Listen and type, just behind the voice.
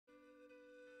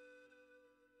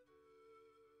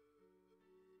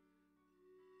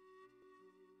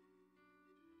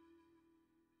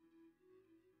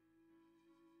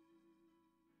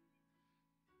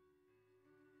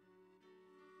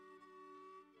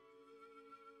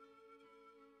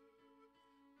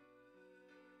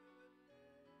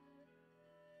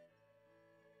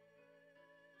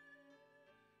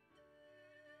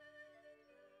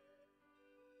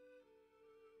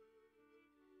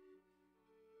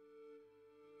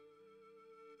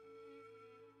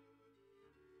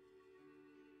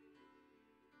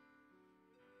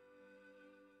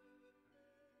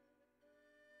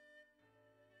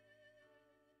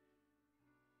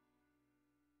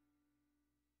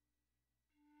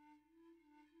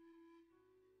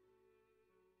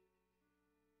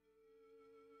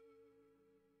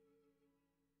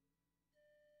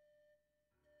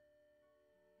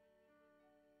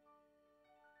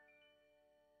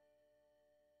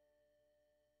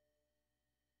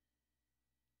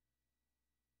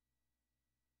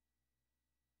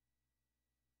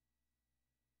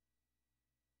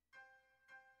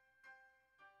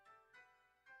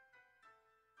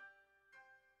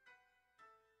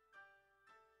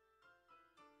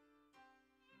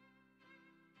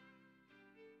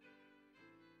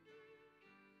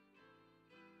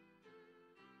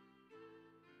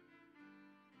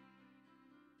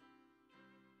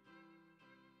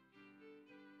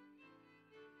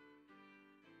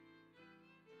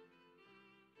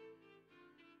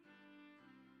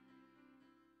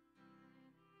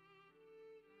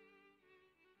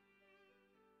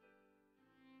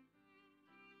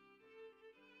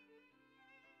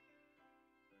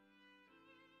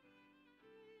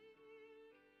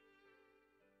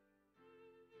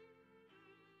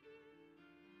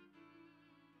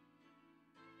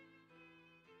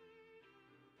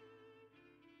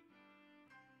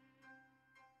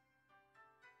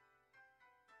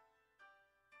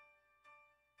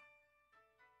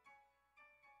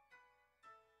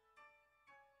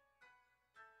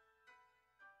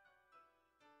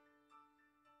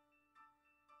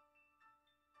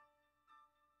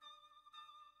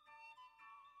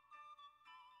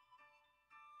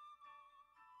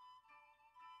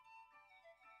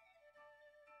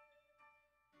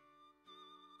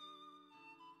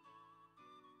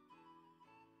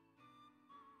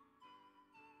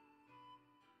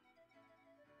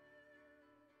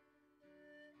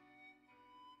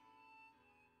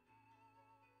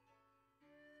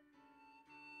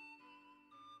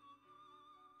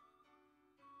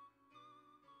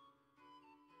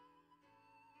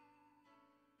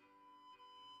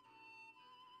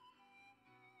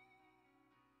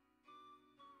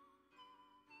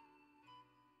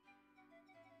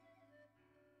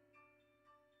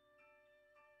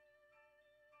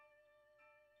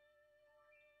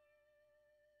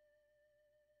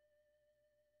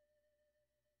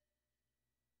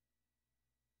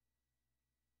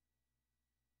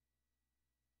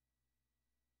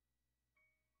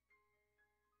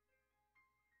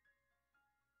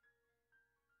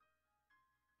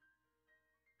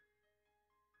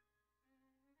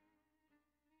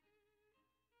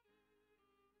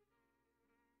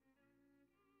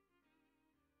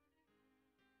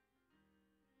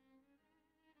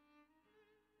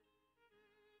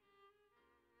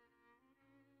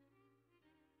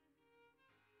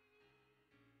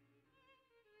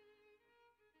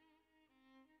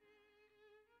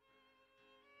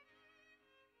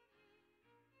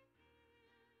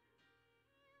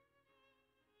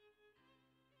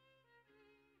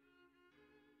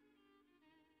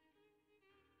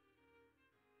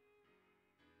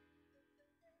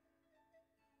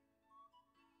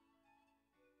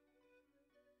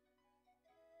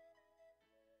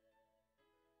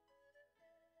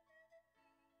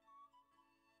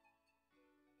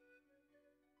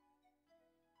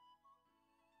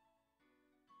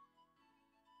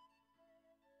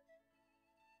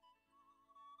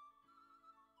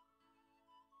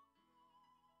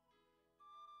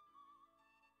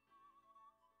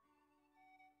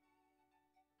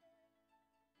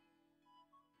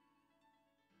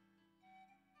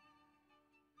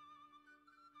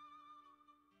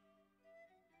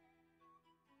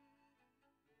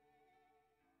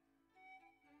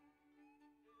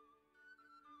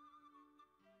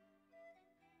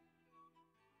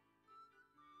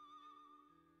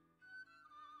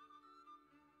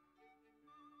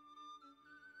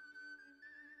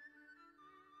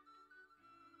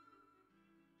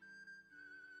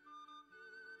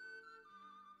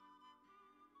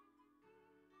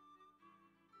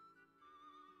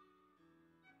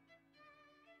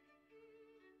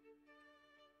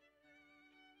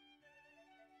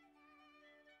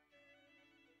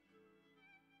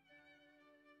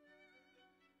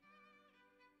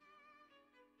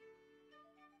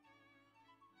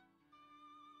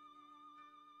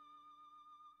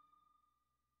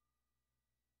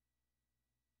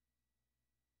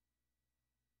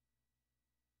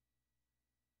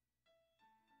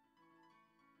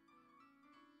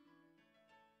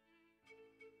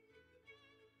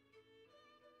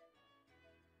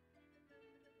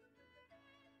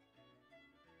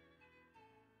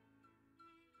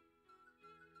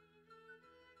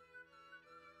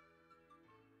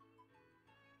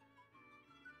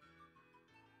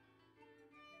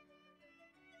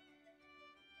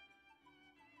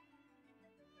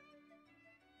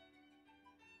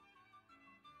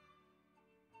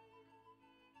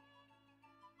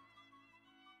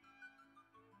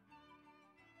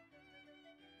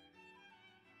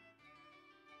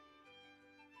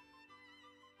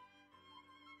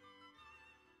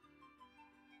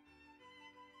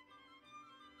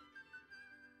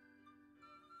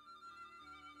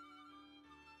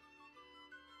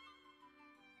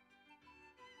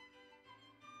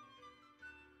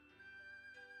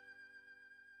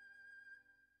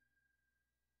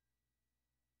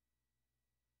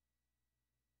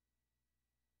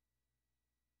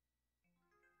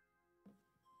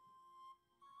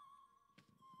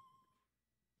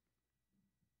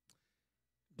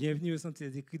Bienvenue au Centre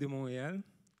des écrits de Montréal.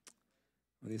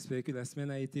 On espère que la semaine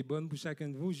a été bonne pour chacun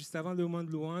de vous. Juste avant le moment de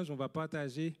louange, on va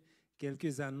partager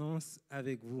quelques annonces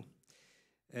avec vous.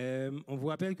 On vous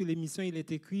rappelle que l'émission Il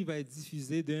est écrit va être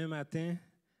diffusée demain matin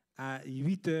à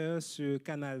 8 h sur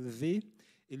Canal V.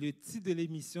 Et le titre de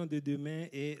l'émission de demain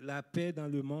est « La paix dans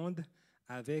le monde »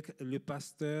 avec le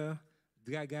pasteur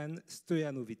Dragan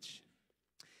Stojanovic.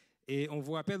 Et on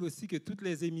vous rappelle aussi que toutes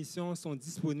les émissions sont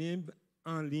disponibles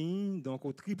en ligne, donc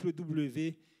au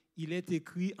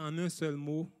www.iletécrit en un seul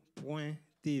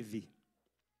mot.tv.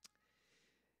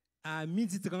 À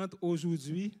 12h30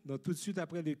 aujourd'hui, donc tout de suite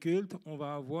après le culte, on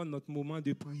va avoir notre moment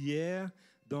de prière.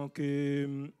 Donc,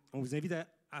 on vous invite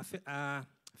à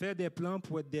faire des plans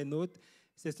pour être des nôtres.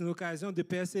 C'est une occasion de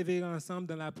persévérer ensemble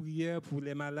dans la prière pour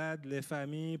les malades, les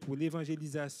familles, pour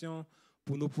l'évangélisation,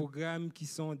 pour nos programmes qui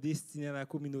sont destinés à la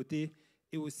communauté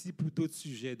et aussi pour d'autres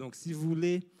sujets. Donc, si vous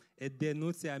voulez être des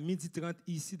nôtres, c'est à 12h30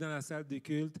 ici dans la salle de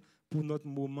culte pour notre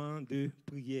moment de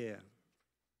prière.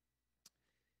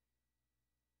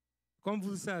 Comme vous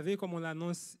le savez, comme on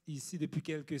l'annonce ici depuis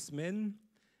quelques semaines,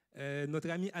 notre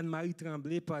amie Anne-Marie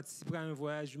Tremblay participera à un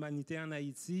voyage humanitaire en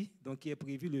Haïti, donc qui est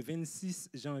prévu le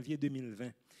 26 janvier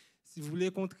 2020. Si vous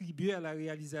voulez contribuer à la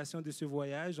réalisation de ce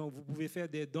voyage, donc vous pouvez faire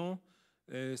des dons,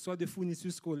 soit de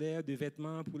fournitures scolaires, de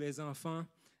vêtements pour les enfants,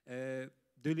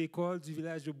 de l'école du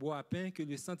village de Bois-Pin que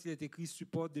le Centre Il est écrit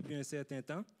supporte depuis un certain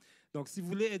temps. Donc, si vous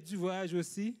voulez être du voyage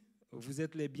aussi, vous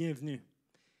êtes les bienvenus.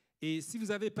 Et si vous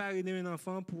avez parrainé un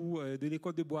enfant pour de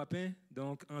l'école de Bois-Pin,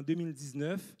 donc en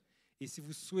 2019, et si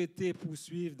vous souhaitez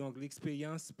poursuivre donc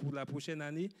l'expérience pour la prochaine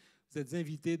année, vous êtes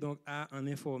invités donc à en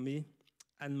informer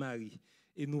Anne-Marie.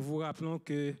 Et nous vous rappelons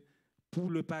que pour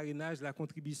le parrainage, la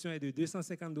contribution est de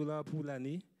 250 $ pour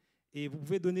l'année. Et vous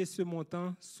pouvez donner ce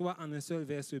montant soit en un seul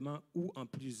versement ou en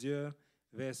plusieurs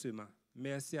versements.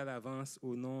 Merci à l'avance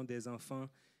au nom des enfants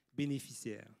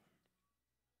bénéficiaires.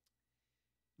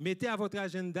 Mettez à votre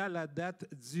agenda la date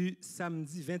du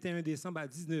samedi 21 décembre à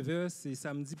 19 h, c'est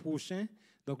samedi prochain.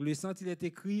 Donc, le Centre Il est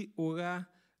écrit aura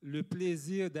le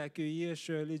plaisir d'accueillir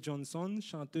Shirley Johnson,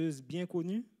 chanteuse bien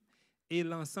connue, et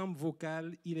l'ensemble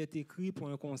vocal Il est écrit pour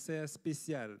un concert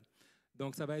spécial.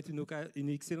 Donc, ça va être une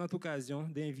excellente occasion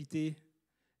d'inviter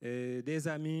des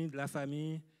amis, de la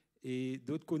famille et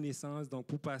d'autres connaissances donc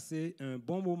pour passer un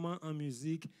bon moment en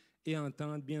musique et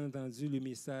entendre, bien entendu, le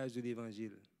message de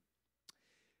l'Évangile.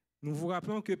 Nous vous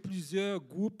rappelons que plusieurs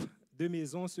groupes de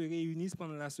maisons se réunissent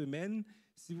pendant la semaine.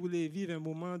 Si vous voulez vivre un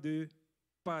moment de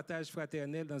partage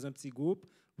fraternel dans un petit groupe,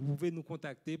 vous pouvez nous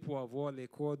contacter pour avoir les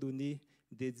coordonnées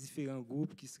des différents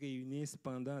groupes qui se réunissent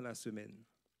pendant la semaine.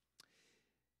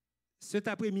 Cet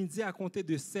après-midi, à compter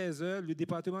de 16 h, le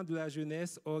département de la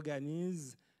jeunesse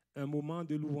organise un moment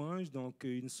de louange, donc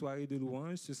une soirée de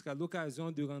louange. Ce sera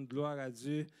l'occasion de rendre gloire à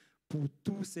Dieu pour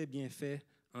tous ses bienfaits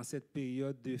en cette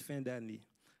période de fin d'année.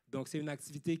 Donc, c'est une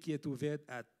activité qui est ouverte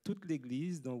à toute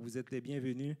l'Église, donc vous êtes les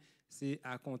bienvenus. C'est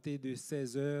à compter de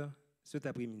 16 h cet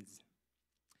après-midi.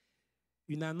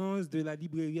 Une annonce de la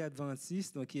librairie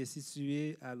adventiste, donc, qui est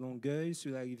située à Longueuil,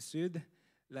 sur la rive sud.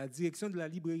 La direction de la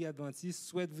librairie adventiste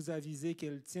souhaite vous aviser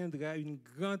qu'elle tiendra une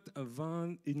grande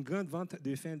vente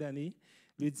de fin d'année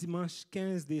le dimanche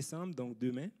 15 décembre, donc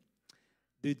demain,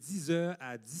 de 10 h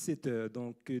à 17 h.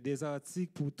 Donc, des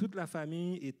articles pour toute la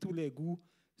famille et tous les goûts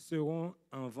seront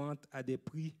en vente à des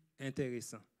prix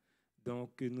intéressants.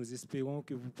 Donc, nous espérons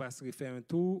que vous passerez faire un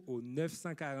tour au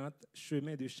 940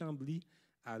 chemin de Chambly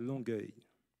à Longueuil.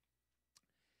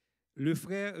 Le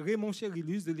frère Raymond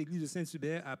Chérilus de l'église de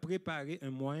Saint-Hubert a préparé un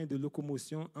moyen de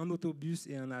locomotion en autobus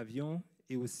et en avion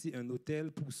et aussi un hôtel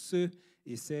pour ceux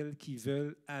et celles qui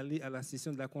veulent aller à la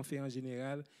session de la conférence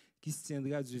générale qui se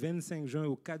tiendra du 25 juin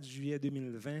au 4 juillet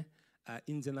 2020 à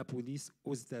Indianapolis,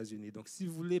 aux États-Unis. Donc, si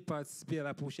vous voulez participer à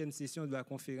la prochaine session de la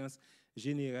conférence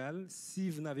générale, si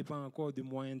vous n'avez pas encore de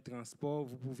moyens de transport,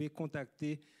 vous pouvez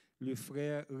contacter le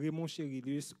frère Raymond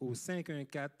Chérilus au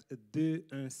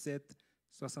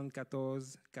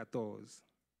 514-217-7414.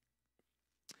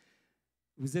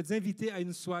 Vous êtes invités à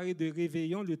une soirée de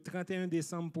réveillon le 31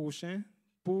 décembre prochain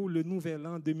pour le Nouvel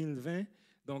An 2020.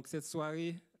 Donc, cette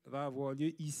soirée va avoir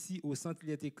lieu ici au Centre Il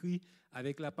est écrit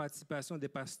avec la participation des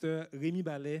pasteurs Rémi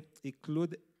Ballet et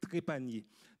Claude Trépanier.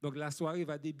 Donc, la soirée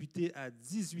va débuter à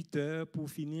 18 h pour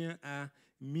finir à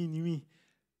minuit.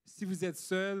 Si vous êtes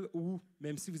seul ou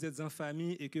même si vous êtes en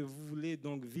famille et que vous voulez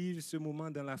donc vivre ce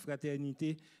moment dans la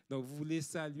fraternité, donc vous voulez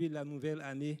saluer la nouvelle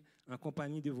année en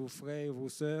compagnie de vos frères et vos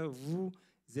sœurs, vous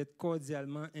êtes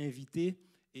cordialement invités.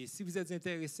 Et si vous êtes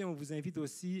intéressé, on vous invite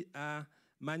aussi à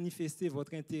manifester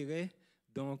votre intérêt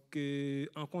Donc,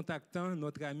 en contactant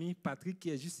notre ami Patrick, qui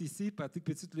est juste ici. Patrick,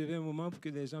 peux-tu te lever un moment pour que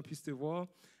les gens puissent te voir?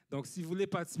 Donc, si vous voulez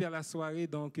participer à la soirée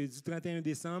donc, du 31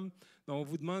 décembre, donc, on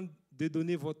vous demande de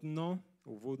donner votre nom,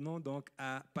 ou vos noms donc,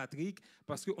 à Patrick,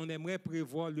 parce qu'on aimerait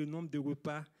prévoir le nombre de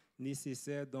repas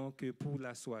nécessaires donc, pour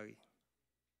la soirée.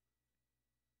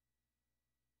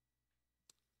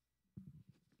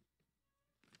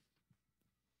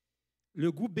 Le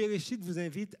groupe Bereshit vous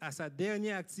invite à sa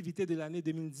dernière activité de l'année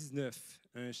 2019,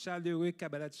 un chaleureux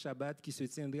Kabbalat Shabbat qui se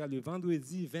tiendra le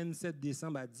vendredi 27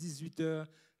 décembre à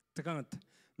 18h30.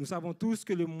 Nous savons tous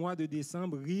que le mois de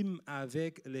décembre rime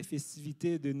avec les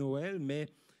festivités de Noël, mais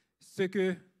ce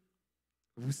que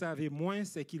vous savez moins,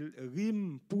 c'est qu'il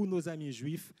rime pour nos amis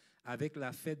juifs avec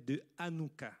la fête de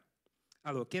Hanouka.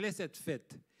 Alors, quelle est cette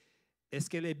fête? Est-ce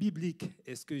qu'elle est biblique?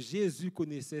 Est-ce que Jésus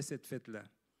connaissait cette fête-là?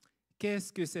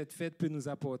 Qu'est-ce que cette fête peut nous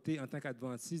apporter en tant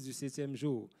qu'adventistes du 7e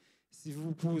jour? Si vous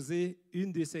vous posez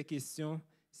une de ces questions,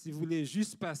 si vous voulez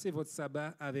juste passer votre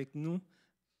sabbat avec nous,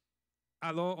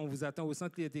 alors on vous attend au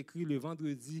centre qui est écrit le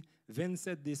vendredi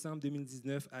 27 décembre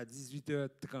 2019 à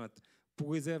 18h30.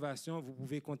 Pour réservation, vous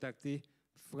pouvez contacter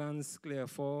Franz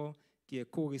Clairefort, qui est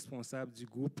co-responsable du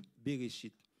groupe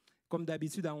Bereshit. Comme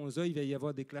d'habitude, à 11h, il va y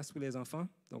avoir des classes pour les enfants.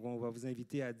 Donc, on va vous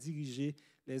inviter à diriger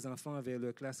les enfants vers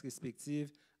leurs classes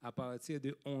respectives à partir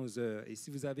de 11h. Et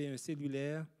si vous avez un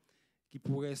cellulaire qui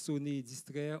pourrait sonner et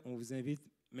distraire, on vous invite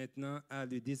maintenant à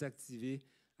le désactiver,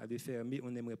 à le fermer.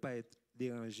 On n'aimerait pas être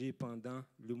dérangé pendant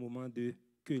le moment de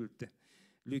culte.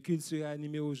 Le culte sera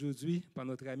animé aujourd'hui par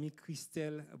notre amie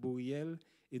Christelle Bouriel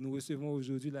et nous recevons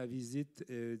aujourd'hui la visite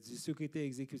du secrétaire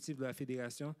exécutif de la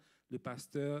Fédération, le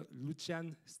pasteur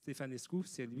Lucian Stefanescu.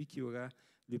 C'est lui qui aura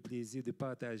le plaisir de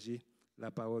partager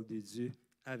la parole de Dieu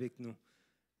avec nous.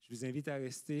 Je vous invite à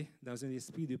rester dans un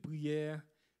esprit de prière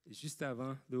juste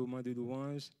avant le moment de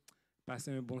louange.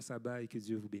 Passez un bon sabbat et que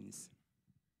Dieu vous bénisse.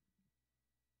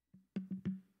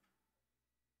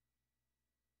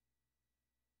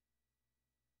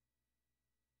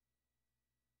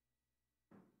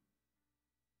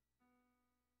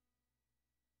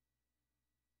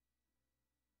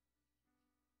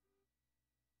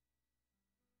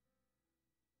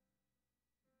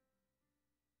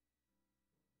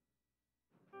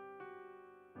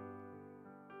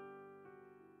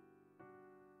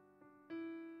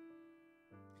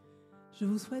 Je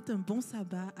vous souhaite un bon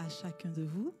sabbat à chacun de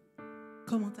vous.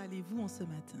 Comment allez-vous en ce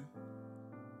matin?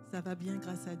 Ça va bien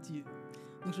grâce à Dieu.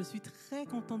 Donc je suis très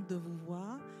contente de vous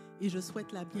voir et je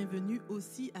souhaite la bienvenue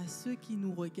aussi à ceux qui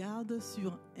nous regardent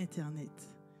sur Internet.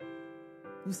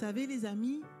 Vous savez les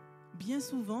amis, bien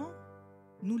souvent,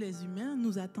 nous les humains,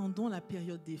 nous attendons la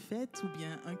période des fêtes ou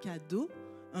bien un cadeau,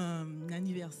 un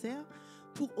anniversaire,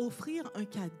 pour offrir un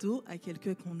cadeau à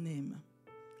quelqu'un qu'on aime.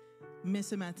 Mais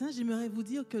ce matin, j'aimerais vous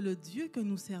dire que le Dieu que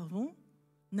nous servons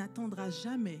n'attendra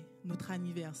jamais notre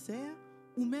anniversaire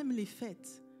ou même les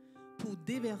fêtes pour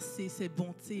déverser ses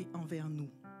bontés envers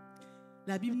nous.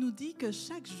 La Bible nous dit que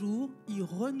chaque jour, il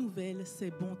renouvelle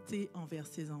ses bontés envers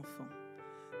ses enfants.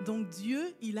 Donc Dieu,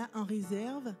 il a en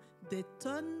réserve des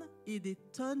tonnes et des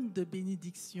tonnes de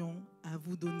bénédictions à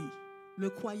vous donner. Le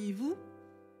croyez-vous?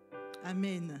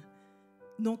 Amen.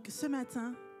 Donc ce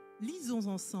matin, lisons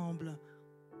ensemble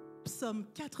Psaume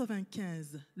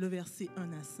 95, le verset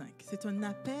 1 à 5. C'est un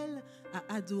appel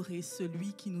à adorer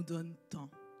celui qui nous donne tant.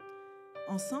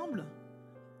 Ensemble,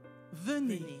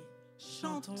 venez,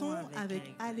 chantons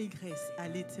avec allégresse à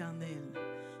l'Éternel.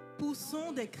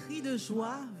 Poussons des cris de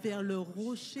joie vers le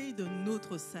rocher de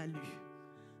notre salut.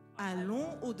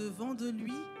 Allons au-devant de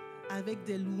lui avec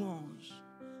des louanges.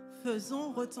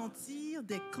 Faisons retentir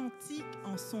des cantiques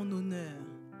en son honneur.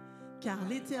 Car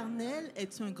l'Éternel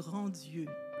est un grand Dieu.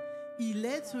 Il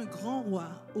est un grand roi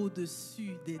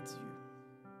au-dessus des dieux.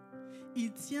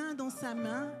 Il tient dans sa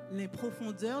main les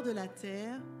profondeurs de la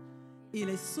terre et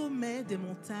les sommets des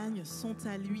montagnes sont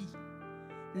à lui.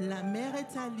 La mer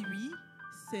est à lui,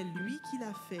 c'est lui qui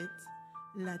l'a faite.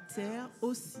 La terre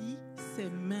aussi, ses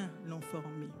mains l'ont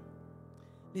formée.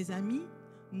 Les amis,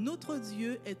 notre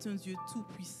Dieu est un Dieu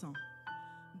tout-puissant.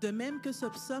 De même que ce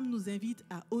psaume nous invite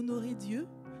à honorer Dieu,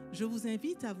 je vous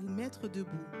invite à vous mettre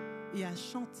debout et à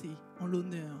chanter en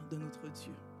l'honneur de notre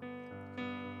Dieu.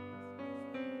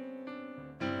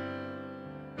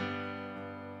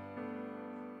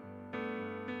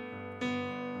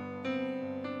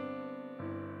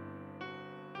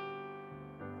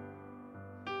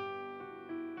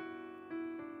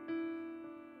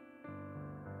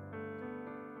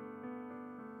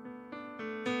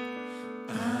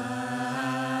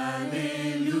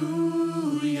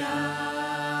 Alléluia.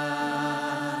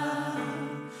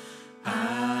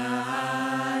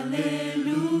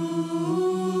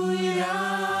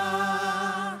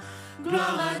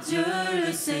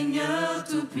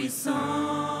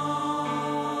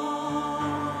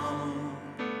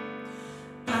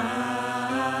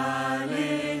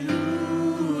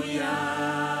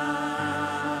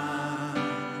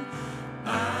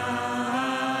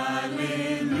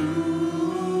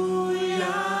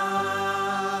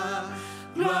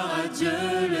 Gloire à Dieu,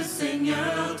 le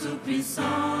Seigneur Tout-Puissant.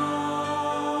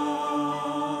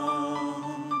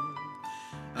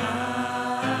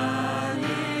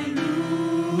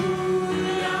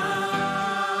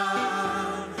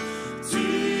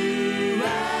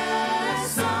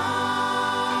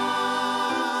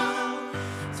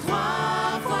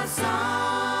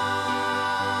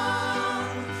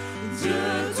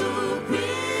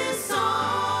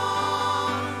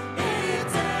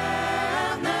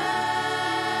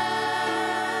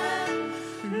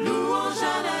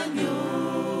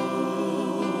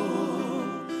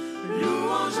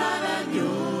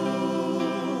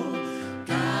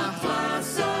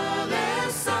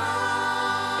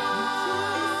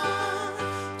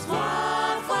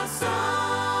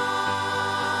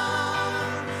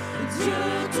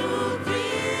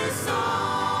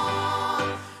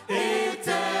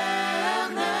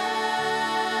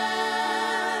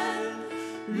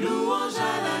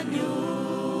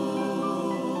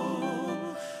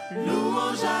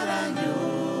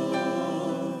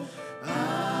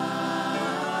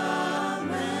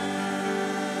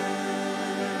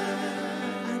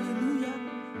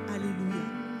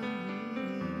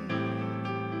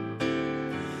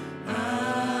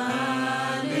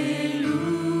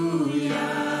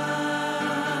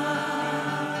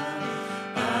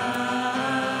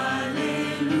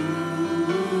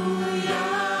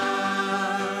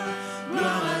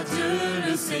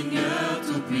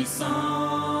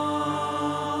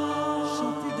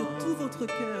 Chantez de tout votre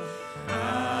cœur.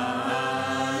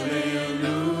 Alléluia.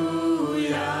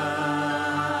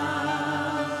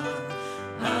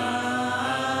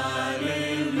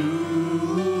 Alléluia.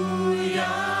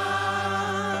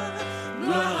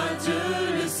 Gloire à Dieu,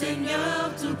 le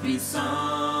Seigneur Tout-Puissant.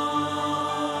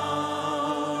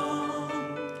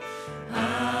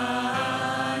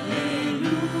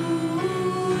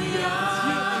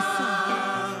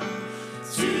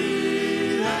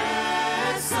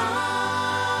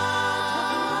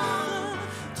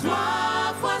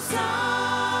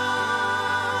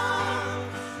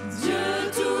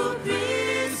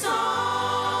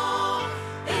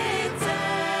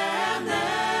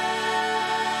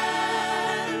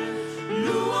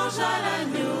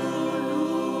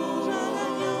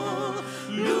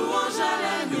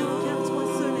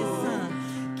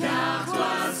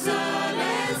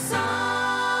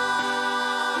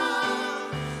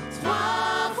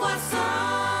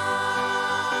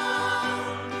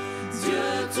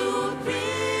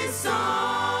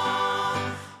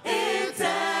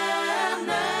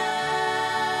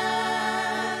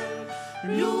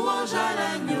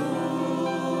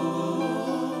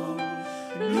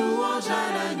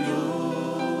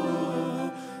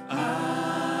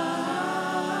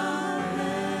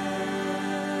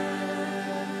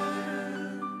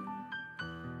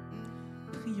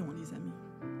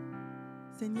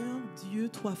 Seigneur Dieu,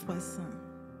 3 fois saint,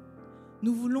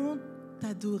 nous voulons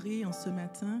t'adorer en ce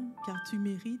matin car tu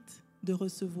mérites de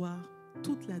recevoir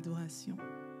toute l'adoration.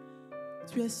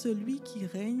 Tu es celui qui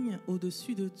règne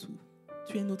au-dessus de tout.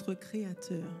 Tu es notre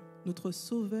Créateur, notre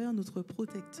Sauveur, notre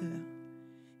Protecteur.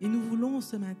 Et nous voulons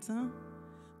ce matin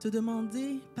te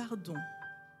demander pardon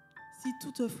si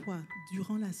toutefois,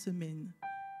 durant la semaine,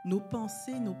 nos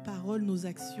pensées, nos paroles, nos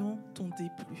actions t'ont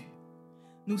déplu.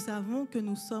 Nous savons que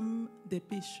nous sommes des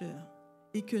pécheurs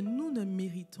et que nous ne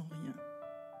méritons rien.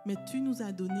 Mais tu nous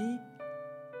as donné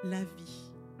la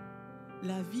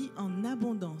vie en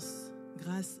abondance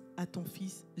grâce à ton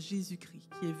Fils Jésus-Christ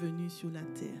qui est venu sur la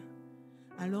terre.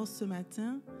 Alors ce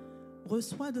matin,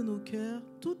 reçois de nos cœurs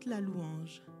toute la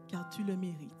louange car tu le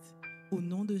mérites. Au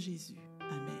nom de Jésus.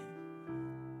 Amen.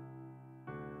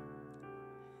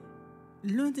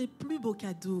 L'un des plus beaux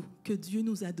cadeaux que Dieu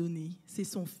nous a donné, c'est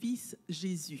son Fils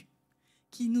Jésus,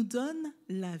 qui nous donne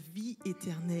la vie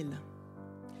éternelle.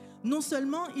 Non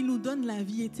seulement il nous donne la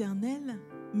vie éternelle,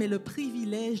 mais le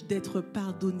privilège d'être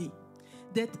pardonné,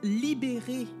 d'être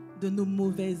libéré de nos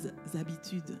mauvaises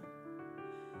habitudes.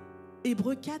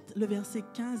 Hébreux 4, le verset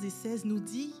 15 et 16 nous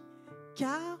dit «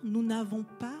 Car nous n'avons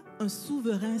pas un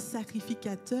souverain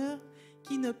sacrificateur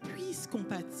qui ne puisse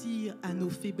compatir à nos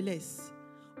faiblesses.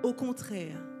 Au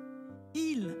contraire,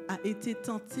 il a été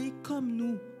tenté comme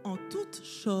nous en toutes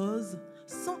choses,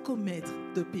 sans commettre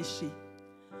de péché.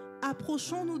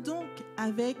 Approchons-nous donc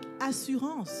avec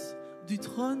assurance du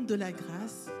trône de la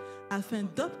grâce, afin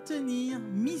d'obtenir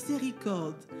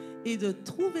miséricorde et de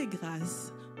trouver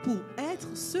grâce pour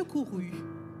être secourus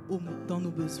dans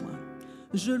nos besoins.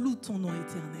 Je loue ton nom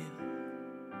éternel. »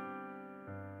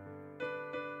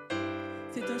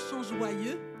 C'est un chant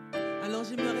joyeux. Alors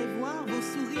j'aimerais voir vos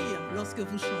sourires lorsque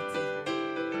vous chantez.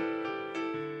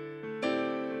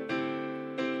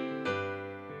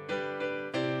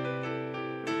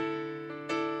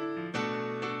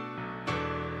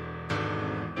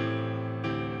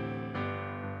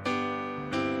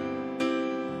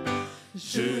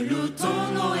 Je loue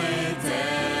ton nom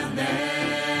éternel.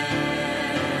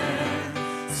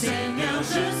 Seigneur,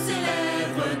 je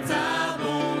célèbre ta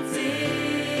bonté.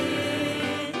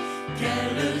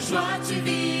 Quelle joie tu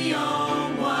vis en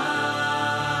moi.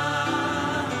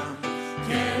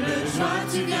 Quelle joie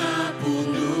tu viens pour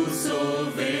nous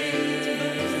sauver.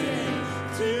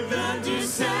 Tu viens du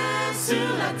ciel sur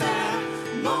la terre,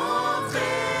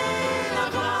 montrer la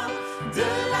voie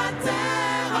de la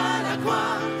terre à la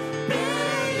croix.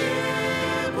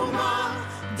 Payer pour moi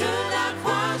de la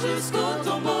croix jusqu'au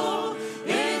tombeau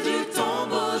et du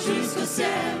tombeau jusqu'au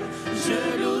ciel. Je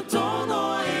loue ton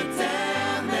nom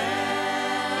éternel.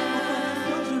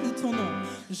 Je loue ton nom.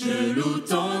 Je loue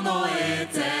ton nom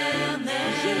éternel.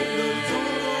 Je loue ton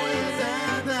nom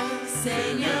éternel.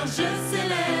 Seigneur, je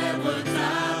célèbre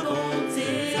ta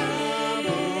bonté.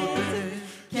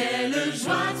 Quelle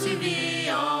joie tu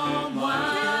vis en moi.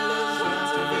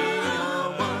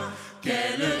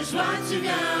 Quelle joie tu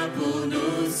viens pour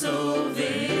nous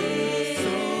sauver.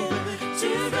 Tu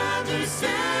viens du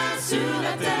ciel sur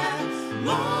la terre,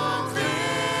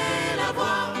 montrer la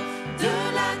voie de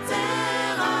la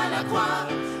terre à la croix.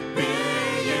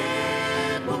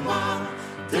 Payer pour moi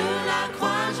de la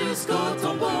croix jusqu'au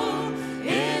tombeau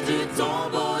et du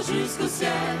tombeau jusqu'au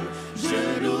ciel.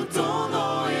 Je loue ton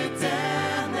nom éternel.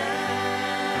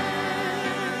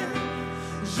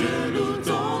 Je loue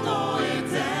ton nom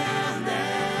éternel.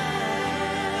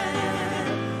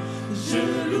 Je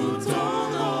loue ton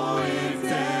nom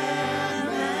éternel.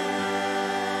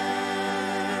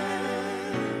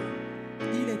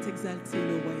 Il est exalté,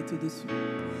 le roi est au-dessus.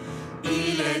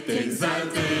 Il est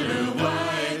exalté, le roi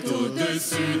est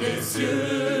au-dessus des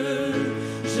cieux.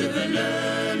 Je veux le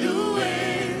louer.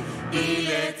 Il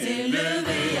est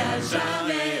élevé à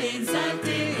jamais,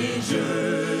 exalté, et je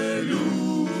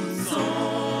loue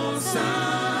son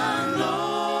saint nom.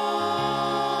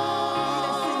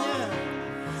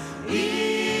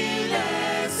 Il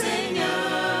est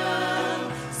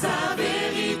Seigneur, sa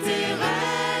vérité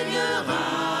régnera.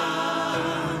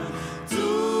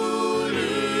 Tout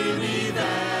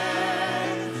l'univers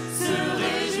se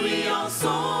réjouit en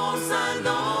son saint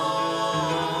nom.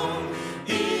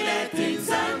 Il est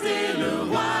exalté, le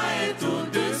roi est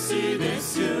au-dessus des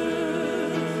cieux.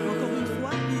 Encore une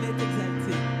fois, il est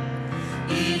exalté.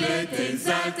 Il est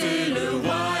exalté, le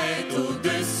roi est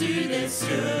au-dessus des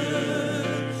cieux.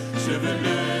 Je veux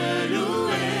le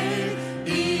louer.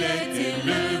 Il est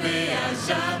élevé à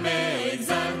jamais,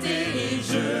 exalté, et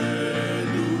je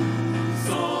loue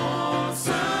son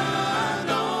saint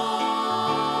nom.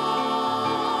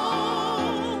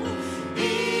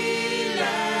 Il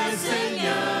est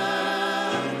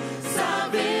Seigneur, sa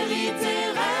vérité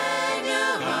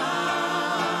régnera.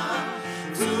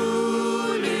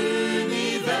 Tout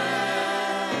l'univers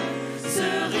se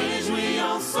réjouit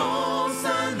en son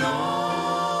saint nom.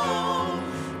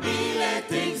 Il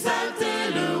est exalté,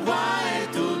 le roi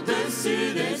est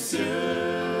au-dessus des cieux.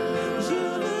 Je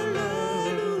veux le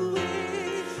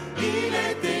louer. Il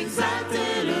est exalté,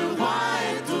 le roi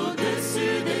est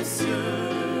au-dessus des cieux.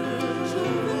 Je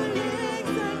veux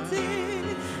l'exalter.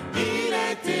 Il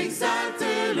est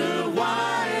exalté, le roi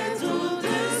est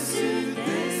au-dessus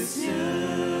des cieux.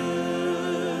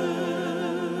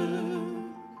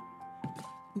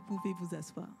 Vous pouvez vous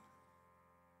asseoir.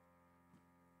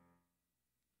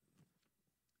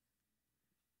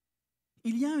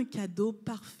 Il y a un cadeau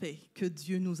parfait que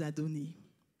Dieu nous a donné.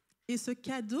 Et ce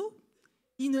cadeau,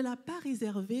 il ne l'a pas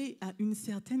réservé à une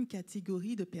certaine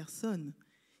catégorie de personnes.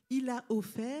 Il l'a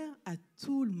offert à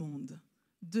tout le monde,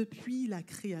 depuis la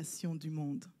création du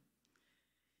monde.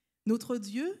 Notre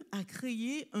Dieu a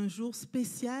créé un jour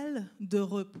spécial de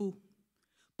repos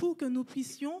pour que nous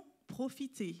puissions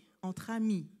profiter entre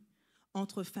amis,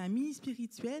 entre familles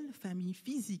spirituelles, familles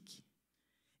physiques.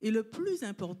 Et le plus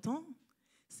important,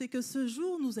 c'est que ce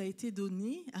jour nous a été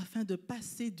donné afin de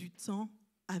passer du temps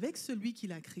avec celui qui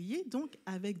l'a créé, donc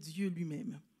avec Dieu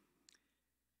lui-même.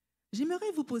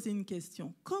 J'aimerais vous poser une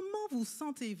question. Comment vous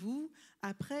sentez-vous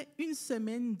après une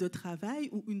semaine de travail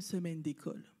ou une semaine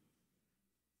d'école?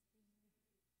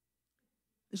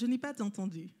 Je n'ai pas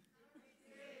entendu.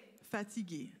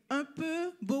 Fatigué. Un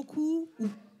peu, beaucoup ou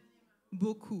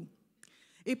beaucoup.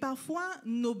 Et parfois,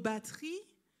 nos batteries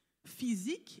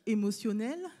physiques,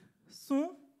 émotionnelles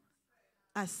sont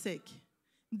à sec.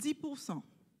 10%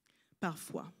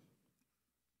 parfois.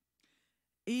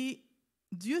 Et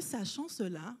Dieu, sachant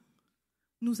cela,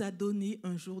 nous a donné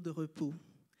un jour de repos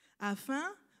afin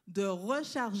de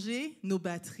recharger nos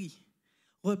batteries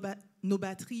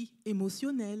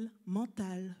émotionnelles,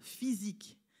 mentales,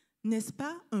 physiques. N'est-ce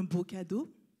pas un beau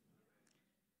cadeau?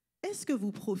 Est-ce que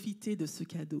vous profitez de ce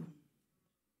cadeau?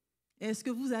 Est-ce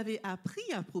que vous avez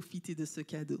appris à profiter de ce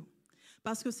cadeau?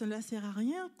 Parce que cela ne sert à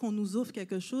rien qu'on nous offre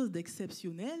quelque chose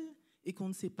d'exceptionnel et qu'on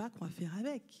ne sait pas quoi faire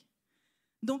avec.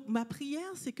 Donc, ma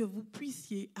prière, c'est que vous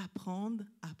puissiez apprendre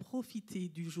à profiter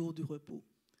du jour du repos.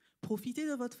 Profitez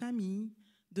de votre famille,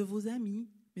 de vos amis,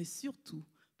 mais surtout,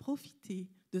 profitez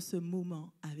de ce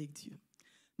moment avec Dieu.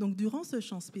 Donc, durant ce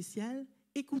chant spécial,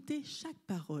 écoutez chaque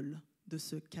parole de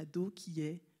ce cadeau qui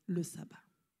est le sabbat.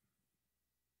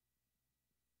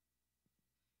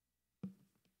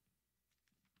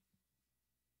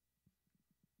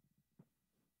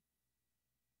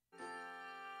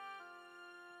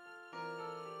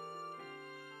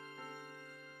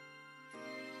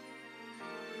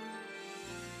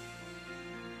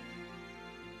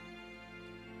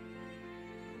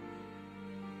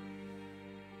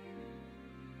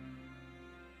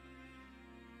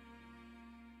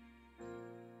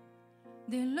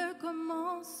 Dès le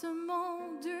commencement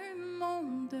du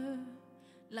monde,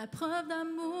 la preuve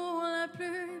d'amour la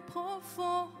plus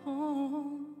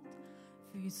profonde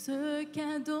fut ce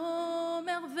cadeau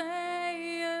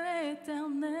merveilleux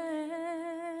éternel.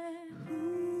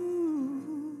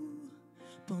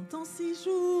 Pendant 6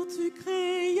 jours, tu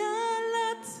créas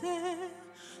la terre,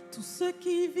 tout ce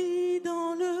qui vit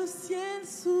dans le ciel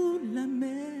sous la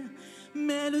mer.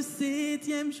 Mais le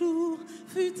 7e jour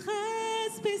fut très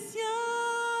spécial.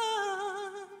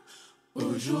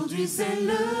 Aujourd'hui c'est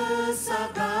le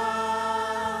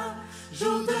sabbat,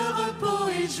 jour de repos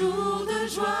et jour de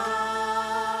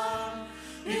joie.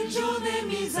 Une journée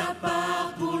mise à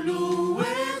part pour louer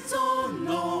ton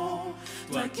nom.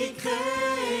 Toi qui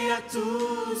crées à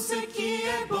tout ce qui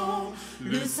est bon,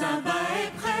 le sabbat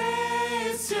est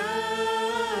précieux,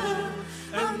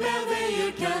 un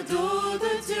merveilleux cadeau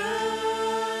de Dieu.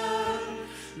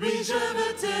 Oui, je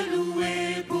veux te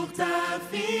louer pour ta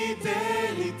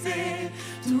fidélité,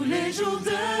 tous les jours de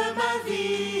ma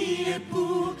vie et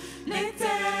pour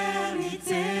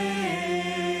l'éternité.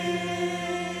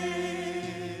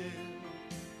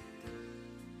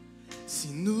 Si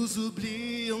nous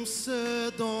oublions ce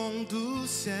don du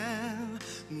ciel,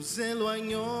 nous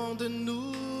éloignons de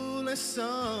nous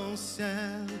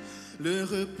l'essentiel, le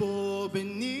repos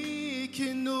béni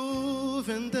qui nous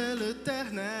vient de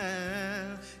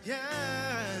l'Éternel. Yeah.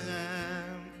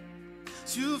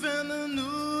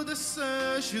 Souvenons-nous de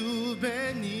ce jour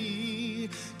béni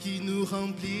qui nous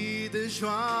remplit de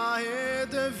joie et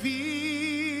de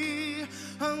vie,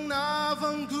 un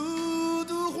avant-goût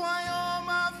du royaume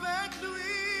avec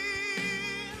lui.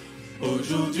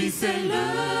 Aujourd'hui c'est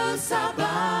le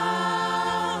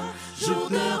sabbat, jour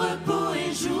de repos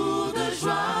et jour de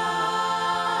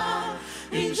joie.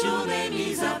 Une journée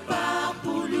mise à part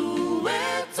pour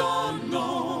louer ton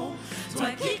nom.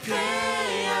 Toi qui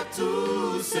crées à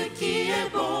tout ce qui est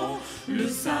bon, le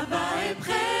sabbat est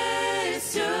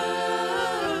précieux,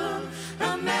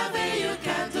 un merveilleux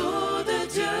cadeau de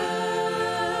Dieu.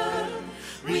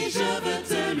 Oui, je veux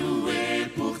te louer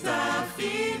pour ta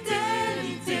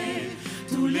fidélité,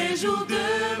 tous les jours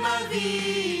de ma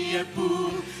vie et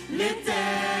pour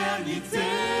l'éternité.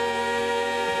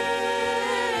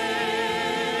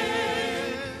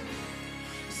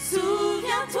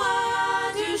 Souviens-toi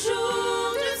du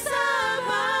jour du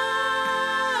sabbat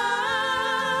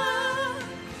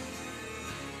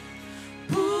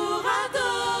pour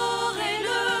adorer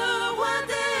le roi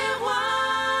des rois.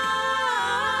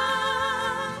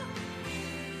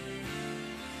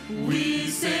 Oui,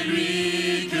 c'est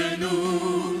lui que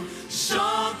nous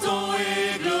chantons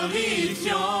et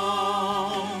glorifions,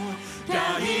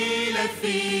 car il est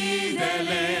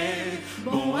fidèle et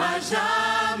bon à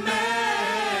jamais.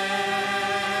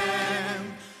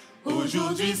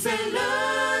 Aujourd'hui c'est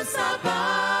le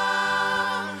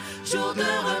sabbat, jour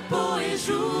de repos et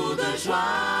jour de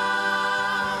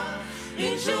joie.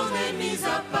 Une journée mise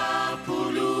à part pour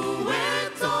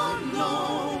louer ton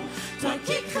nom. Toi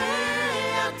qui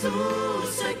crées à tout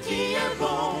ce qui est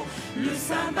bon, le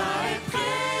sabbat est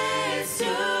précieux,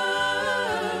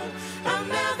 un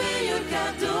merveilleux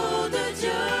cadeau de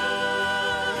Dieu.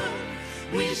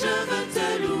 Oui, je veux te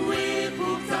louer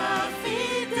pour ta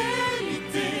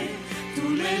fidélité,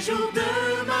 tous les jours de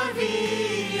ma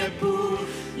vie et pour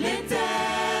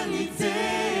l'éternité.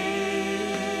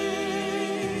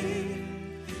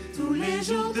 Tous les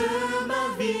jours de ma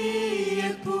vie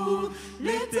et pour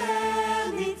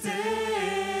l'éternité.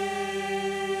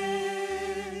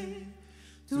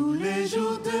 Tous les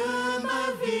jours de ma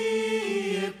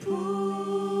vie et pour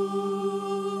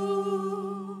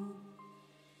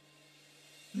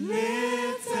l'éternité.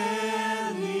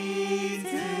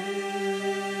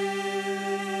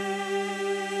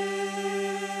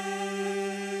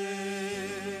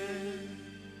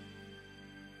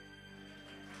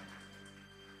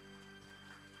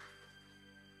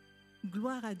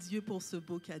 Gloire à Dieu pour ce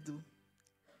beau cadeau.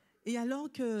 Et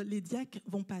alors que les diacres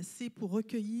vont passer pour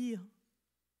recueillir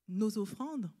nos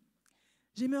offrandes,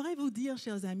 j'aimerais vous dire,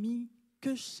 chers amis,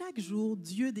 que chaque jour,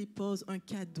 Dieu dépose un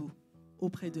cadeau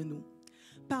auprès de nous.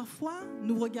 Parfois,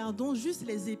 nous regardons juste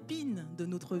les épines de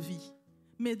notre vie,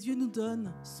 mais Dieu nous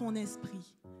donne son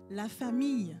esprit, la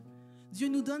famille. Dieu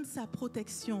nous donne sa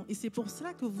protection et c'est pour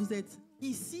cela que vous êtes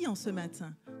ici en ce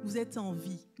matin. Vous êtes en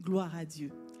vie. Gloire à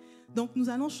Dieu. Donc, nous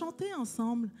allons chanter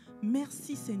ensemble «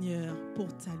 Merci Seigneur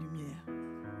pour ta lumière ».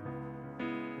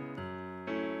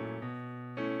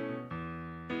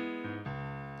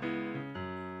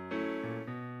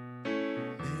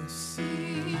 Merci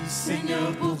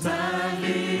Seigneur pour ta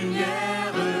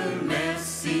lumière,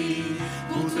 merci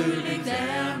pour tous les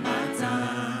clairs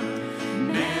matins,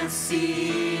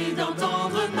 merci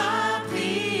d'entendre ma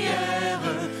prière,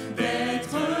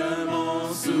 d'être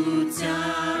mon soutien.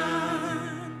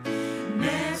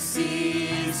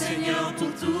 Merci Seigneur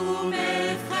pour tous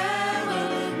mes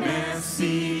frères,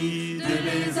 merci de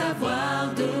les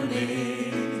avoir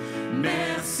donnés,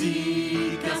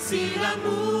 merci car si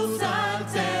l'amour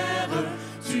s'altère,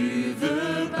 tu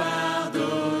veux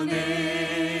pardonner.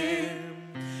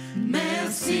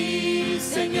 Merci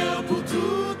Seigneur pour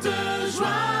toute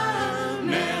joie,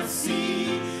 merci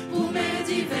pour mes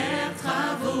divers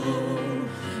travaux,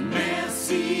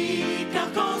 merci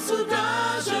car quand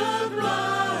soudain je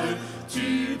pleure,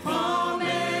 tu prends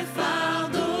mes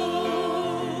fardeaux.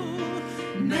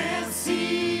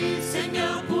 Merci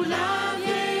Seigneur pour la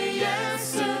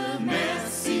vieillesse,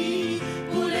 merci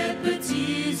pour les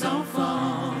petits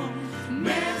enfants,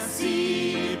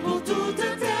 merci pour toutes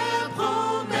tes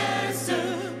promesses,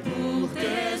 pour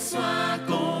tes soins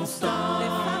constants. Les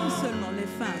femmes seulement, les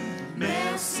femmes.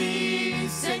 Merci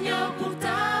Seigneur pour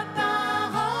ta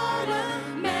parole,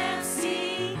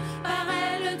 merci, par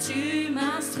elle tu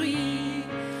m'instruis,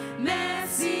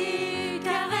 merci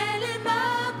car elle est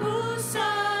ma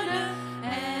boussole,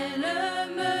 elle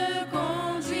me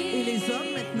conduit. Et les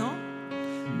hommes maintenant?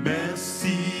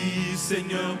 Merci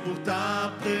Seigneur pour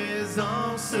ta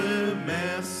présence,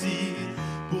 merci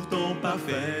pour ton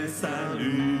parfait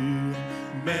salut,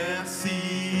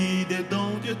 merci des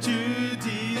dons que tu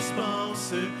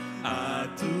dispenses à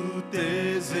tous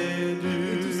tes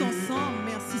élus. Et tous ensemble,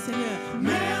 merci Seigneur.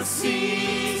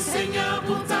 Merci Seigneur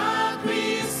pour ta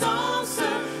puissance,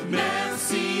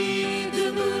 merci de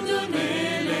nous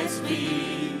donner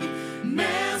l'esprit,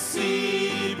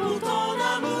 merci pour ton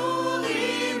amour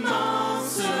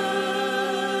immense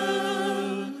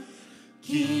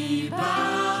qui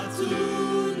partout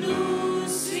nous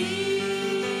suit.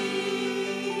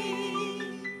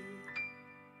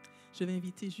 Je vais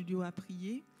inviter Julio à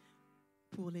prier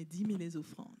pour les dîmes et les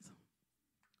offrandes.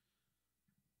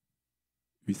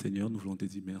 Oui, Seigneur, nous voulons te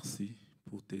dire merci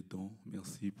pour tes dons,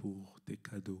 merci pour tes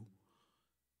cadeaux.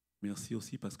 Merci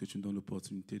aussi parce que tu nous donnes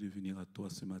l'opportunité de venir à toi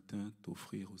ce matin,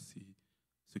 t'offrir aussi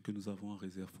ce que nous avons en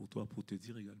réserve pour toi, pour te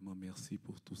dire également merci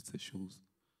pour toutes ces choses.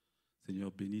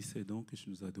 Seigneur, bénis ces dons que tu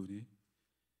nous as donnés.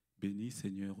 Bénis,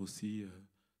 Seigneur, aussi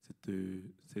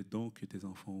ces dons que tes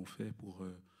enfants ont fait pour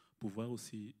pouvoir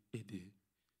aussi aider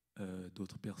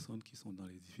d'autres personnes qui sont dans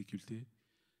les difficultés,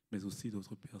 mais aussi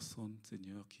d'autres personnes,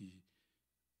 Seigneur, qui,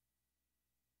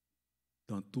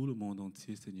 dans tout le monde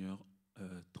entier, Seigneur,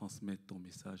 transmettent ton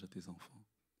message à tes enfants.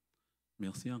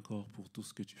 Merci encore pour tout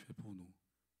ce que tu fais pour nous.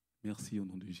 Merci au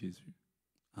nom de Jésus.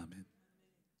 Amen.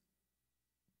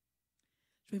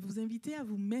 Je vais vous inviter à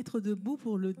vous mettre debout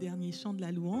pour le dernier chant de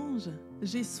la louange.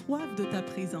 J'ai soif de ta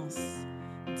présence,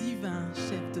 divin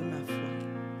chef de ma foi.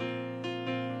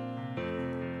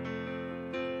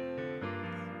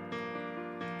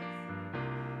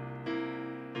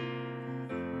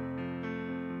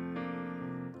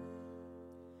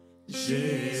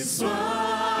 J'ai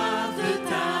soif de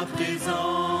ta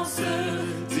présence,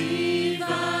 divin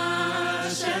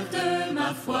chef de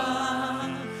ma foi.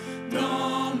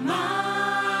 Dans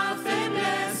ma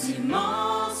faiblesse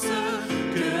immense,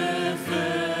 que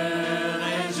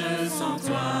ferais-je sans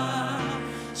toi?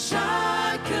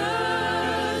 Chaque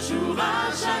jour,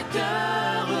 à chaque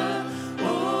heure,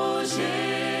 oh,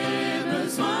 j'ai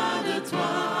besoin de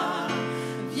toi.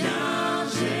 Viens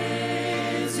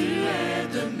Jésus et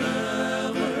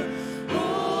demeure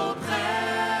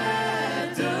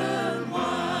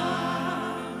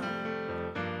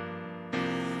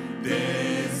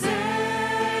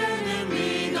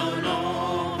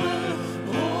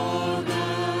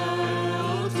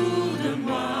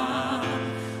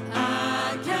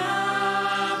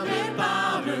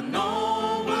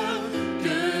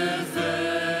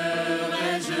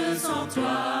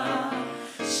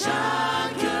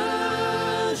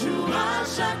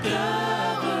chaque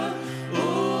heure.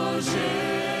 Oh,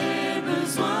 j'ai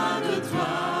besoin de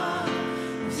toi.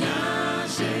 Viens,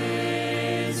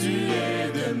 Jésus,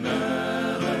 et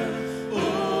demeure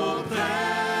auprès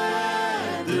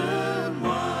de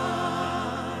moi.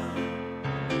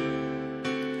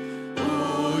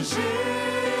 Oh,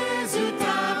 Jésus,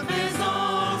 ta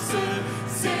présence,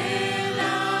 c'est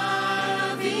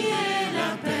la vie et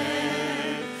la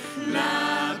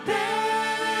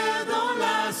paix dans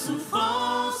la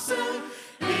souffrance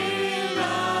et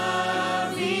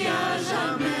la vie à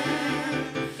jamais.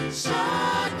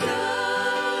 Chaque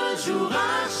jour,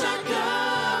 à chaque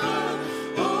heure,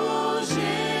 oh,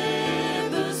 j'ai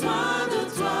besoin de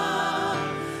toi.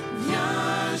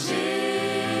 Viens,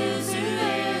 Jésus,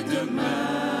 et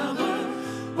demeure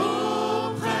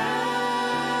auprès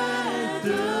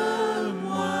de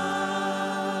moi.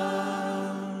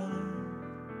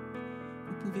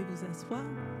 Vous pouvez vous asseoir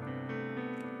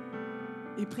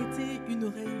et prêter une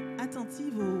oreille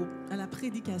attentive à la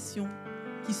prédication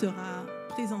qui sera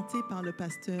présentée par le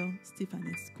pasteur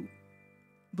Stefanescu.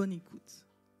 Bonne écoute.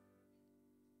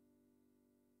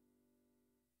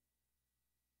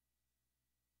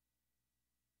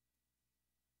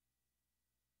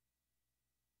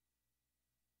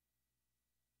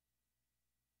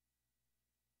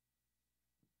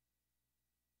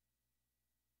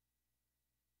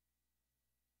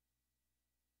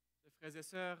 Frères et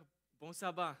sœurs, bon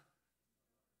sabbat.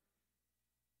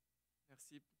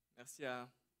 Merci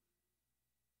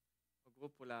au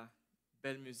groupe pour la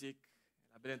belle musique,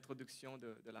 la belle introduction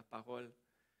de la parole.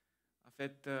 En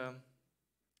fait,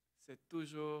 c'est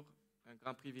toujours un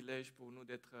grand privilège pour nous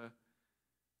d'être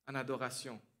en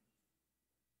adoration.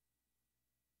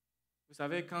 Vous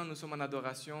savez, quand nous sommes en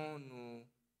adoration, nous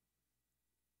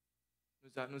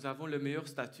avons le meilleur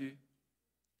statut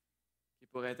qui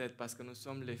pourrait être parce que nous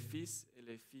sommes les fils et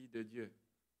les filles de Dieu.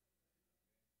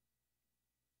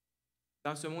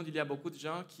 Dans ce monde, il y a beaucoup de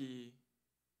gens qui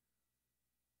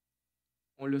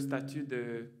ont le statut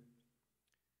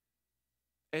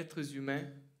d'êtres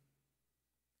humains,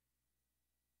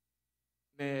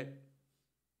 mais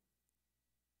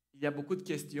il y a beaucoup de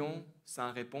questions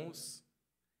sans réponse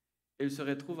et ils se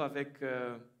retrouvent avec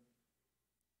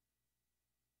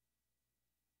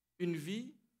une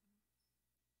vie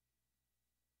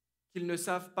qu'ils ne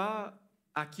savent pas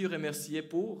à qui remercier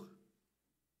pour,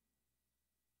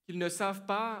 qu'ils ne savent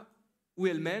pas où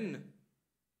elle mène,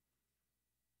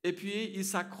 et puis ils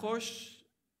s'accrochent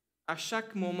à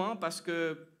chaque moment parce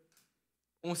qu'on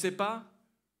ne sait pas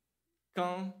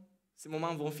quand ces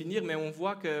moments vont finir, mais on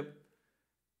voit que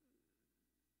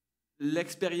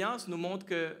l'expérience nous montre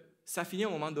que ça finit à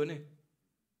un moment donné.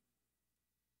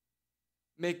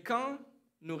 Mais quand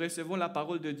nous recevons la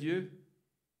parole de Dieu,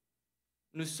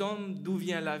 nous sommes d'où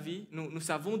vient la vie, nous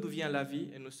savons d'où vient la vie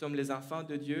et nous sommes les enfants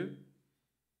de Dieu.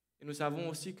 Et nous savons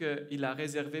aussi qu'il a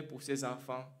réservé pour ses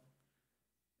enfants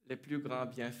les plus grands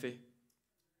bienfaits.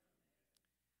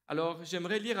 Alors,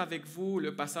 j'aimerais lire avec vous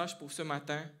le passage pour ce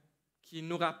matin qui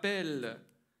nous rappelle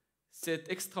cette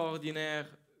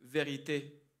extraordinaire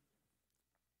vérité.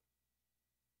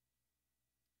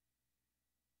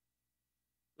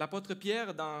 L'apôtre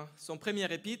Pierre, dans son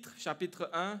premier épître, chapitre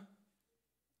 1,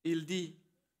 il dit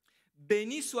 «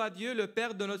 Béni soit Dieu, le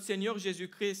Père de notre Seigneur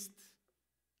Jésus-Christ.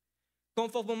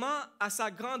 Conformément à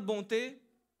sa grande bonté,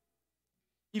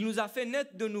 il nous a fait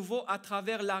naître de nouveau à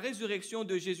travers la résurrection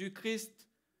de Jésus-Christ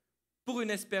pour une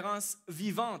espérance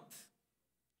vivante,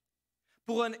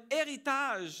 pour un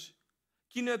héritage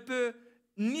qui ne peut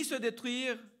ni se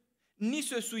détruire, ni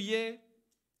se souiller,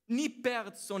 ni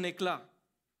perdre son éclat.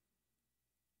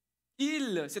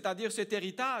 Il, c'est-à-dire cet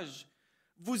héritage,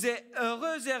 vous est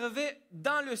réservé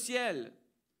dans le ciel.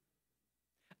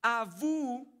 À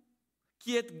vous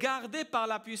qui êtes gardés par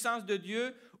la puissance de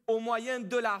Dieu au moyen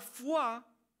de la foi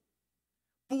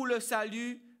pour le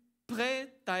salut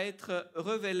prêt à être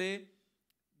révélé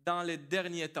dans les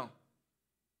derniers temps.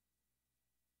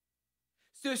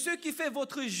 C'est ce qui fait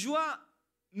votre joie,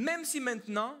 même si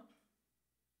maintenant,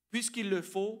 puisqu'il le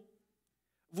faut,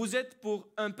 vous êtes pour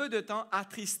un peu de temps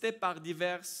attristés par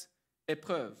diverses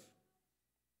épreuves.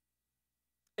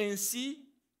 Ainsi,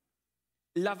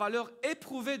 la valeur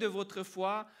éprouvée de votre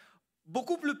foi,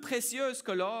 beaucoup plus précieuse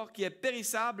que l'or qui est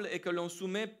périssable et que l'on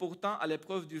soumet pourtant à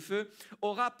l'épreuve du feu,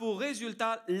 aura pour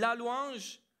résultat la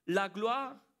louange, la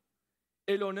gloire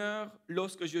et l'honneur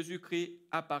lorsque Jésus-Christ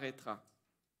apparaîtra.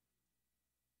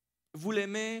 Vous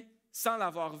l'aimez sans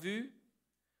l'avoir vu,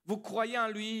 vous croyez en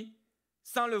lui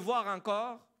sans le voir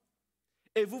encore,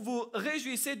 et vous vous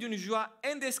réjouissez d'une joie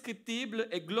indescriptible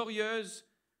et glorieuse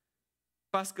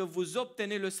parce que vous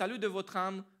obtenez le salut de votre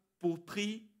âme pour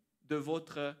prix de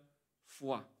votre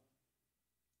foi.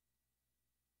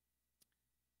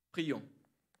 Prions.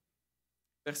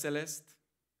 Père Céleste,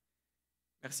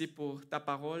 merci pour ta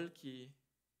parole qui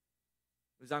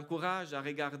nous encourage à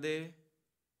regarder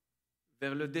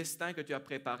vers le destin que tu as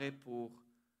préparé pour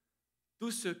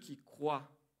tous ceux qui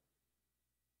croient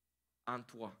en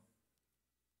toi.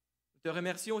 Nous te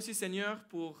remercions aussi, Seigneur,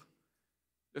 pour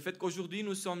le fait qu'aujourd'hui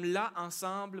nous sommes là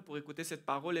ensemble pour écouter cette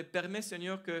parole et permets,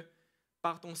 Seigneur, que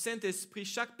par ton Saint-Esprit,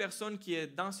 chaque personne qui est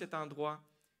dans cet endroit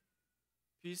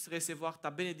puisse recevoir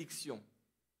ta bénédiction.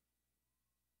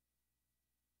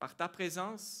 Par ta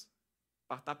présence,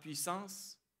 par ta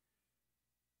puissance,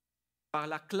 par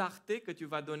la clarté que tu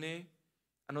vas donner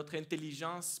à notre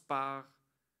intelligence, par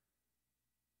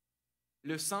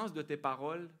le sens de tes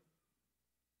paroles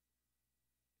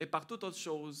et par toute autre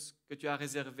chose que tu as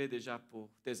réservée déjà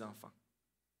pour tes enfants.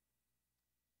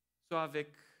 Sois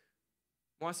avec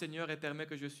moi, Seigneur, et permets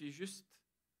que je suis juste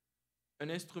un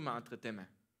instrument entre tes mains,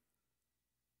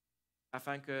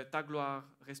 afin que ta gloire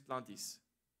resplendisse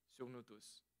sur nous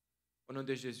tous. Au nom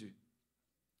de Jésus.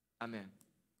 Amen.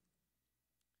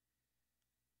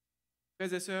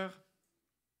 Frères et sœurs,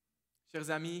 chers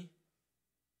amis,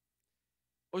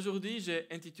 aujourd'hui, j'ai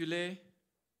intitulé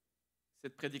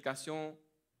cette prédication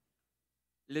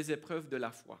 « Les épreuves de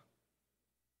la foi ».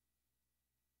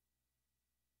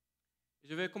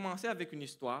 Je vais commencer avec une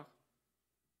histoire.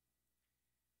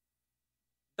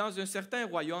 Dans un certain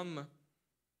royaume,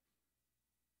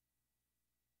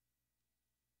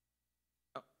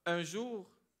 un jour,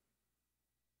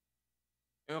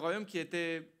 un royaume qui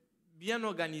était bien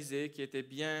organisé, qui était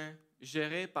bien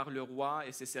géré par le roi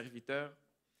et ses serviteurs.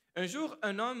 Un jour,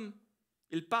 un homme,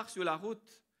 il part sur la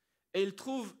route et il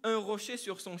trouve un rocher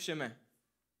sur son chemin.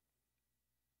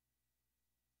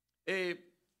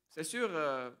 Et c'est sûr,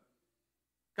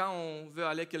 quand on veut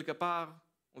aller quelque part,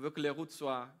 on veut que les routes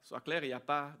soient claires, il n'y a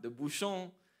pas de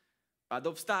bouchons, pas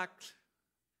d'obstacles,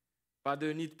 pas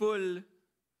de nid de poule,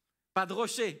 pas de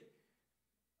rocher.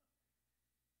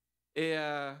 Et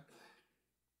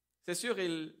c'est sûr,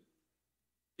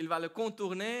 il va le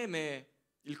contourner, mais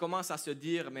il commence à se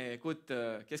dire, mais écoute,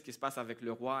 qu'est-ce qui se passe avec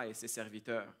le roi et ses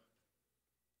serviteurs?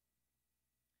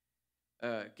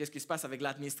 Qu'est-ce qui se passe avec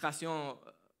l'administration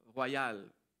royale?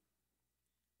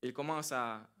 Il commence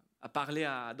à parler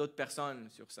à d'autres personnes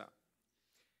sur ça.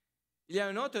 Il y a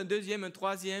un autre, un deuxième, un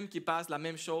troisième qui passe la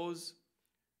même chose.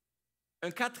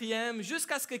 Un quatrième,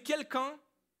 jusqu'à ce que quelqu'un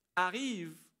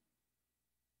arrive.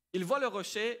 Il voit le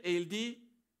rocher et il dit,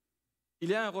 il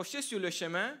y a un rocher sur le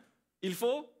chemin, il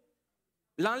faut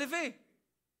l'enlever.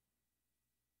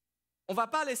 On ne va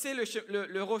pas laisser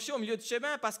le rocher au milieu du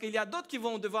chemin parce qu'il y a d'autres qui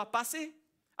vont devoir passer.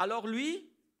 Alors lui,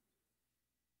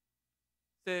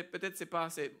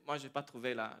 moi je n'ai pas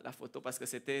trouvé la photo parce que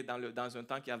c'était dans un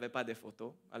temps qu'il n'y avait pas de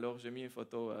photos. Alors j'ai mis une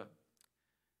photo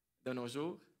de nos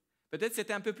jours. Peut-être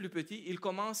c'était un peu plus petit. Il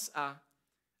commence à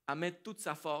mettre toute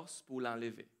sa force pour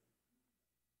l'enlever.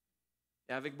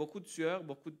 Et avec beaucoup de sueur,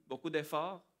 beaucoup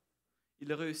d'efforts,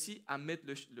 il réussit à mettre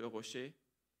le rocher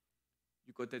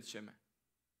du côté du chemin.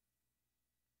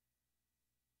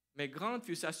 Mais grande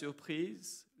fut sa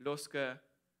surprise lorsque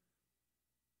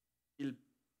il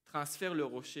transfère le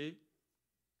rocher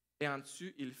et en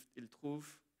dessus, il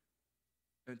trouve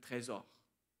un trésor.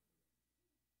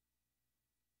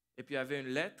 Et puis il y avait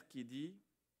une lettre qui dit,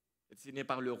 signée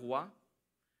par le roi,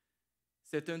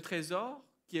 c'est un trésor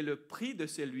qui est le prix de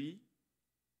celui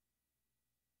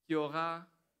qui aura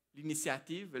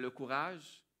l'initiative et le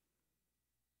courage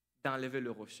d'enlever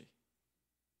le rocher.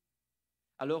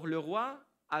 Alors le roi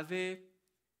avait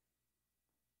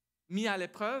mis à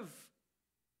l'épreuve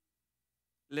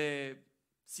les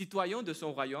citoyens de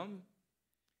son royaume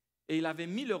et il avait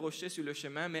mis le rocher sur le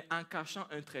chemin, mais en cachant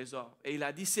un trésor. Et il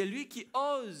a dit, c'est lui qui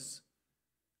ose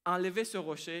enlever ce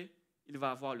rocher, il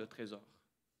va avoir le trésor.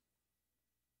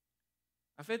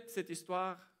 En fait, cette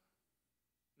histoire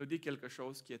nous dit quelque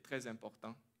chose qui est très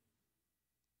important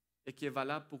et qui est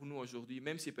valable pour nous aujourd'hui,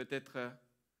 même si peut-être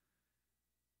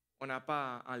on n'a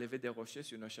pas enlevé des rochers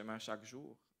sur nos chemins chaque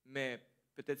jour, mais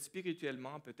peut-être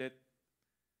spirituellement, peut-être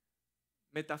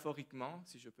métaphoriquement,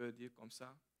 si je peux dire comme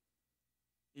ça,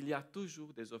 il y a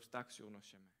toujours des obstacles sur nos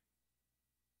chemins.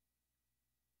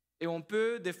 Et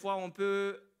des fois, on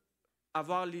peut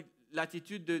avoir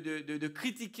l'attitude de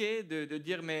critiquer, de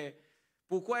dire, mais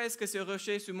pourquoi est-ce que ce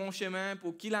rocher est sur mon chemin?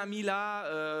 Pour qui l'a mis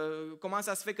là? Comment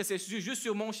ça se fait que c'est juste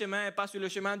sur mon chemin et pas sur le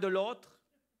chemin de l'autre?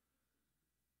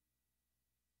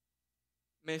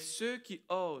 Mais ceux qui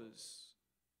osent,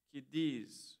 qui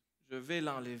disent, je vais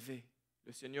l'enlever,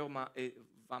 le Seigneur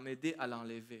va m'aider à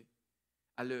l'enlever,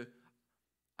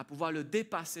 à pouvoir le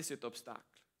dépasser cet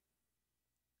obstacle.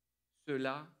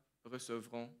 ceux-là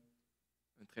recevront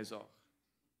un trésor.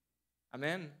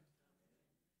 Amen.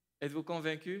 Êtes-vous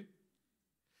convaincus?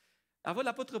 Alors,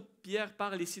 l'apôtre Pierre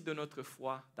parle ici de notre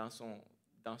foi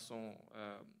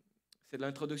c'est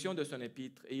l'introduction de son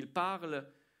épître. Et il parle,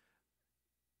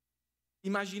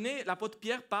 imaginez, l'apôtre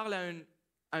Pierre parle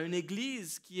à une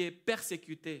église qui est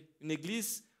persécutée, une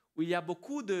église où il y a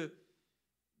beaucoup de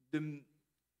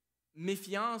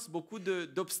méfiance, beaucoup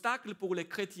d'obstacles pour les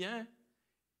chrétiens.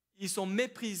 Ils sont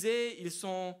méprisés, ils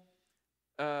sont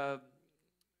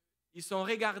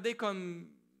regardés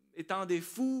comme étant des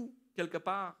fous quelque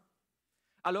part.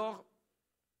 Alors,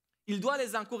 il doit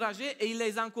les encourager et il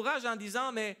les encourage en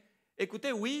disant, mais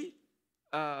écoutez, oui,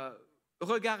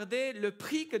 regardez le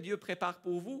prix que Dieu prépare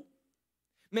pour vous.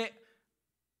 Mais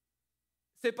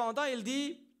cependant, il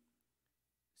dit,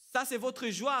 ça c'est votre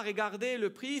joie, regardez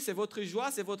le prix, c'est votre joie,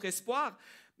 c'est votre espoir.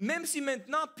 Même si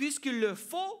maintenant, puisqu'il le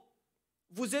faut,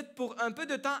 vous êtes pour un peu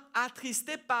de temps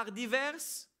attristés par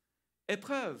diverses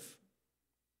épreuves.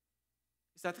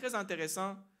 C'est très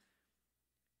intéressant.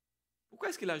 Pourquoi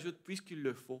est-ce qu'il ajoute « puisqu'il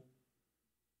le faut » ?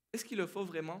 Est-ce qu'il le faut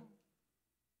vraiment?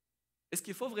 Est-ce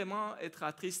qu'il faut vraiment être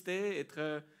attristé,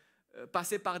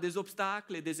 passer par des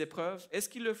obstacles et des épreuves? Est-ce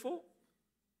qu'il le faut?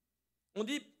 On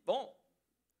dit, bon,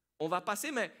 on va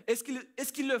passer, mais est-ce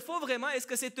qu'il le faut vraiment? Est-ce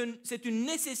que c'est une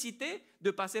nécessité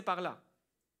de passer par là?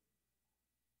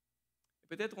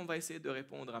 Peut-être on va essayer de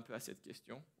répondre un peu à cette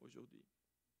question aujourd'hui.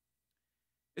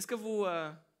 Est-ce que vous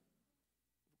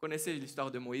connaissez l'histoire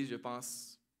de Moïse, je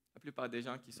pense? La plupart des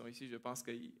gens qui sont ici, je pense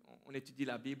qu'on étudie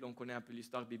la Bible, on connaît un peu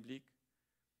l'histoire biblique.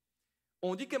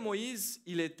 On dit que Moïse,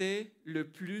 il était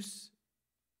le plus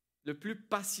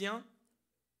patient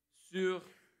sur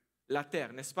la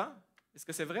terre, n'est-ce pas? Est-ce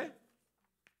que c'est vrai?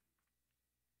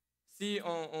 Si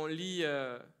on lit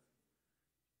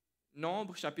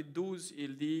Nombre, chapitre 12,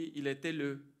 il dit il était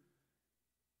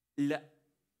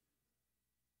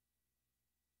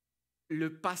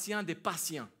le patient des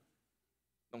patients.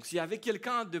 Donc, s'il y avait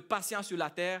quelqu'un de patient sur la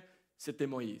terre, c'était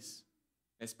Moïse,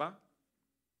 n'est-ce pas?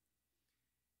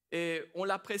 Et on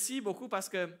l'apprécie beaucoup parce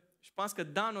que je pense que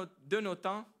de nos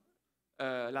temps,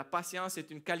 la patience est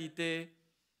une qualité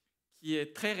qui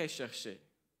est très recherchée.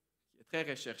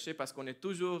 Parce qu'on est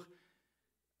toujours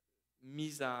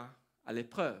mis à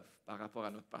l'épreuve par rapport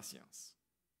à notre patience.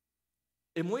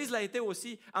 Et Moïse l'a été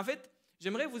aussi. En fait,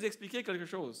 j'aimerais vous expliquer quelque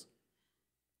chose.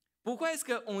 Pourquoi est-ce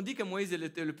qu'on dit que Moïse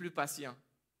était le plus patient?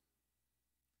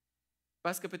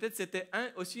 Parce que peut-être c'était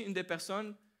aussi une des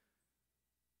personnes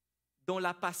dont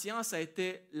la patience a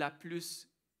été la plus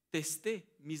testée,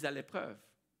 mise à l'épreuve,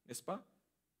 n'est-ce pas?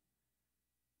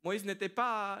 Moïse n'avait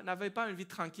pas une vie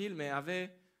tranquille, mais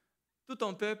avait tout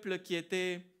un peuple qui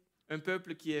était un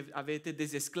peuple qui avait été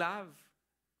des esclaves.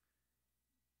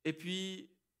 Et puis,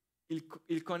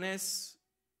 ils connaissent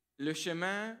le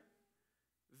chemin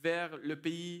vers le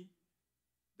pays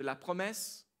de la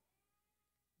promesse.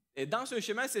 Et dans ce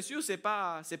chemin, c'est sûr, c'est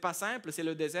pas simple, c'est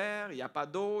le désert, il n'y a pas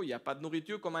d'eau, il n'y a pas de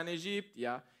nourriture comme en Égypte, il n'y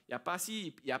a pas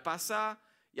ci, il n'y a pas ça,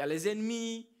 il y a les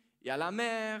ennemis, il y a la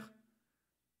mer,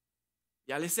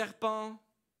 il y a les serpents.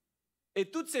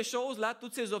 Et toutes ces choses-là,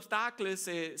 tous ces obstacles,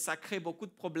 ça crée beaucoup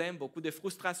de problèmes, beaucoup de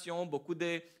frustrations, beaucoup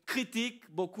de critiques,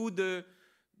 beaucoup de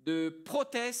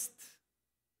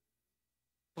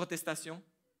protestations.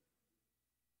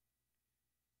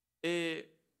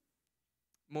 Et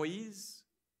Moïse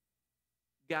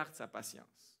garde sa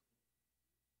patience.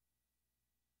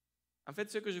 En fait,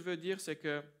 ce que je veux dire, c'est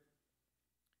que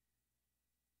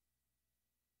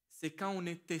c'est quand on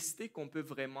est testé qu'on peut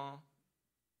vraiment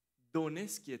donner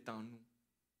ce qui est en nous.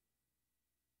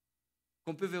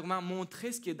 Qu'on peut vraiment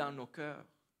montrer ce qui est dans nos cœurs.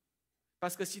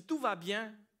 Parce que si tout va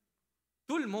bien,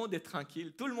 tout le monde est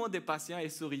tranquille, tout le monde est patient et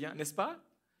souriant, n'est-ce pas?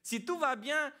 Si tout va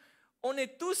bien, on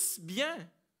est tous bien.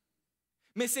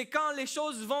 Mais c'est quand les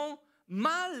choses vont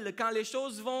mal, quand les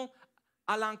choses vont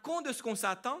à l'encontre de ce qu'on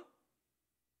s'attend,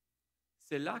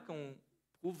 c'est là qu'on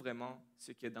trouve vraiment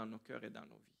ce qui est dans nos cœurs et dans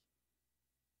nos vies.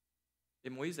 Et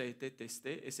Moïse a été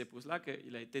testé, et c'est pour cela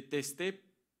qu'il a été testé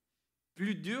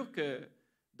plus dur que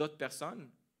d'autres personnes.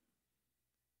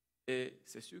 Et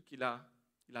c'est sûr qu'il a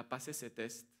passé ces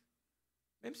tests,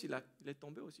 même s'il est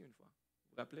tombé aussi une fois.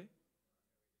 Vous vous rappelez?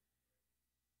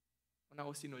 On a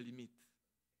aussi nos limites.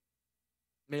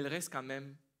 Mais il reste quand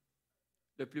même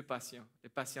le plus patient, le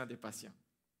patient des patients.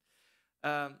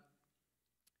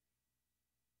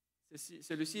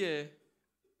 Celui-ci est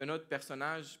un autre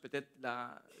personnage, peut-être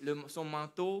son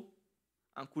manteau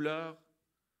en couleur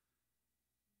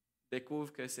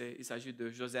découvre qu'il s'agit de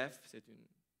Joseph. C'est une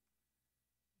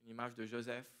image de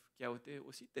Joseph qui a été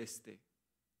aussi testé,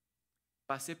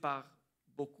 passé par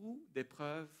beaucoup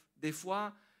d'épreuves, des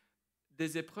fois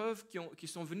des épreuves qui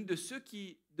sont venues de ceux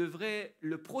qui devraient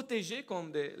le protéger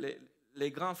comme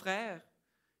les grands frères,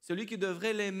 celui qui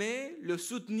devrait l'aimer, le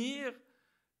soutenir,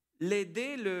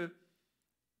 l'aider,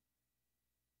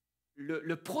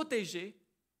 le protéger.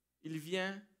 Il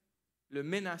vient le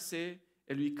menacer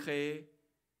et lui créer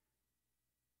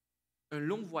un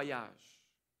long voyage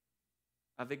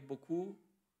avec beaucoup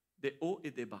de hauts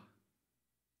et des bas.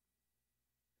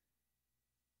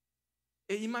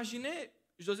 Et imaginez,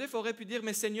 Joseph aurait pu dire,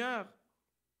 mais Seigneur,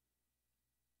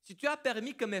 si tu as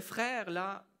permis que mes frères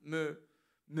là me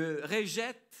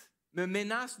rejettent, me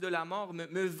menacent de la mort,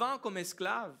 me vendent comme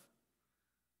esclave,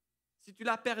 si tu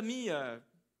l'as permis,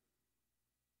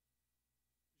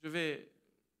 je ne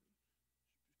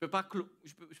peux pas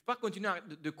continuer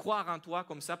de croire en toi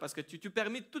comme ça parce que tu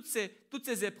permets toutes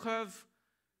ces épreuves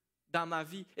dans ma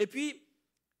vie. Et puis,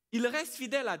 il reste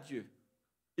fidèle à Dieu.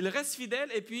 Il reste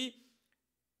fidèle et puis,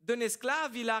 d'un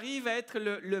esclave, il arrive à être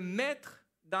le maître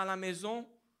dans la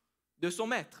maison de son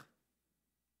maître.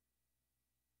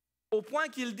 Au point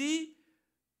qu'il dit,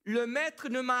 le maître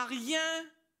n'a rien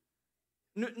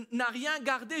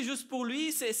gardé juste pour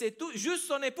lui, c'est tout, juste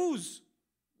son épouse.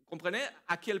 Vous comprenez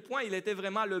à quel point il était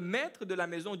vraiment le maître de la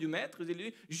maison du maître.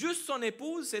 Juste son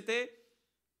épouse, c'était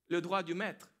le droit du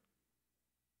maître.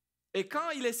 Et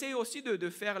quand il essaie aussi de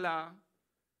faire la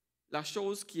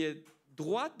chose qui est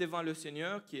droite devant le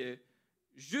Seigneur, qui est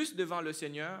juste devant le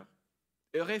Seigneur,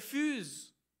 et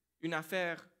refuse une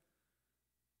affaire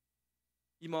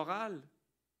immorale,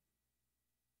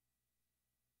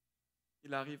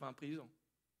 il arrive en prison.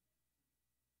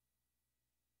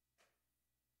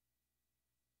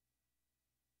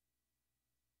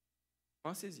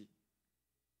 Pensez-y.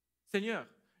 Seigneur,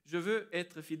 je veux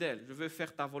être fidèle, je veux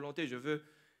faire ta volonté, je veux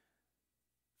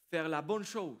faire la bonne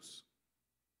chose.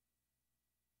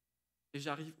 Et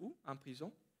j'arrive où? En prison?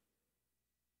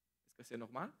 Est-ce que c'est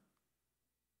normal?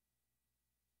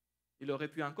 Il aurait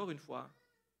pu encore une fois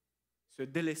se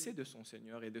délaisser de son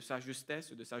Seigneur et de sa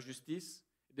justesse, de sa justice,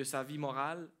 de sa vie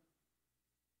morale.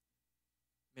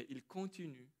 Mais il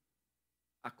continue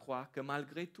à croire que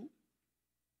malgré tout,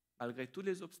 malgré tous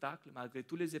les obstacles, malgré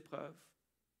toutes les épreuves,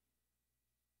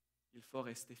 il faut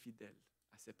rester fidèle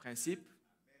à ses principes,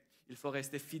 il faut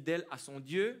rester fidèle à son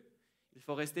Dieu, il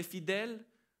faut rester fidèle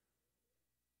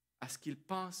à ce qu'il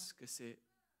pense que c'est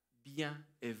bien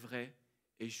et vrai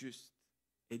et juste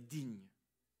et digne.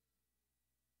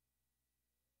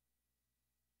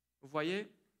 Vous voyez,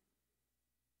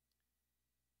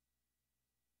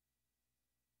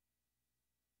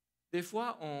 des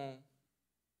fois, on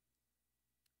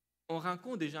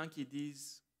rencontre des gens qui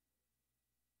disent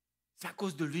 « C'est à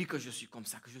cause de lui que je suis comme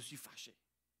ça, que je suis fâché.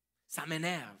 Ça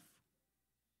m'énerve.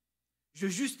 Je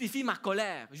justifie ma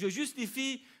colère. Je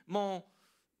justifie mon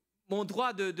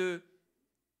droit de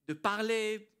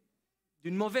parler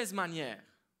d'une mauvaise manière.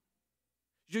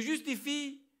 Je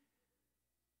justifie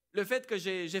le fait que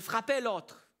j'ai frappé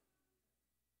l'autre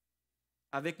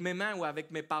avec mes mains ou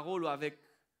avec mes paroles ou avec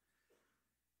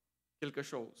quelque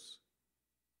chose.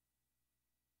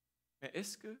 Mais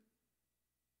est-ce que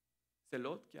c'est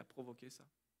l'autre qui a provoqué ça?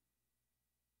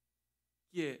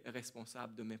 Qui est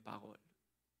responsable de mes paroles?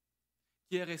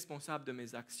 Qui est responsable de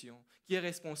mes actions? Qui est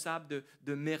responsable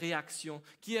de mes réactions?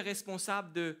 Qui est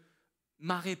responsable de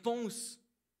ma réponse?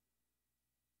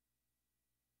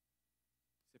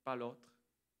 Ce n'est pas l'autre.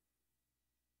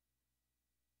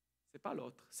 Ce n'est pas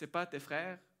l'autre. Ce n'est pas tes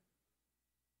frères.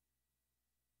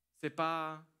 Ce n'est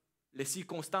pas les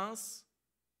circonstances.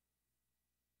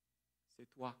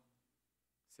 C'est toi.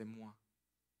 C'est moi.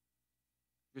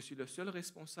 Je suis le seul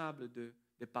responsable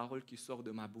des paroles qui sortent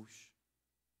de ma bouche.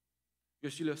 Je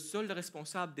suis le seul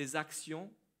responsable des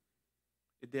actions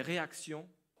et des réactions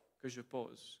que je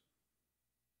pose.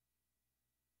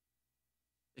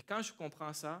 Et quand je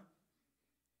comprends ça,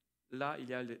 là, il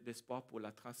y a l'espoir pour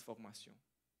la transformation.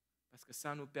 Parce que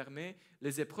ça nous permet,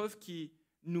 les épreuves qui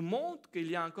nous montrent qu'il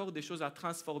y a encore des choses à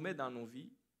transformer dans nos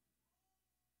vies,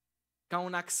 quand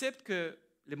on accepte que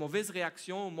les mauvaises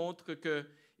réactions montrent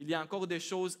qu'il y a encore des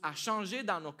choses à changer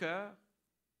dans nos cœurs,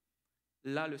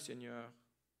 là, le Seigneur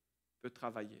peut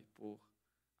travailler pour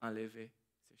enlever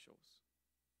ces choses.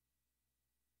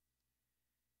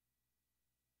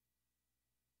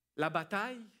 La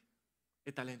bataille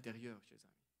est à l'intérieur, chers amis.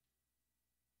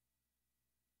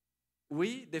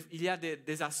 Oui, il y a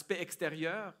des aspects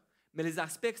extérieurs, mais les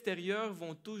aspects extérieurs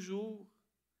vont toujours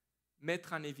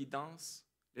mettre en évidence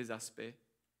les aspects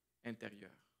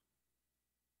intérieurs.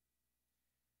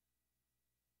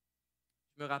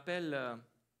 Je me rappelle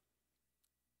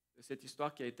de cette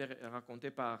histoire qui a été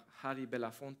racontée par Harry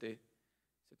Belafonte.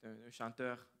 c'est un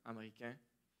chanteur américain.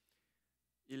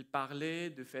 Il parlait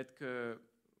du fait que,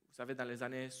 vous savez, dans les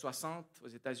années 60, aux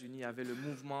États-Unis, il y avait le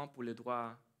mouvement pour les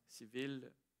droits civils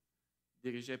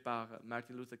dirigé par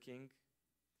Martin Luther King.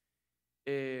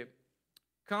 Et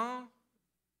quand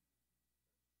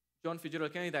John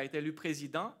Fitzgerald Kennedy a été élu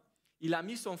président, il a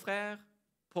mis son frère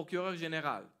procureur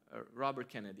général, Robert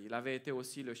Kennedy. Il avait été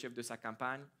aussi le chef de sa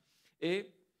campagne.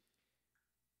 Et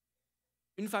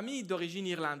une famille d'origine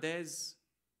irlandaise,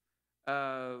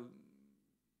 ils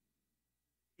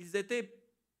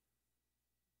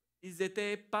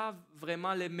n'étaient pas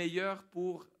vraiment les meilleurs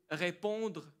pour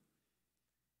répondre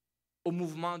au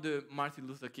mouvement de Martin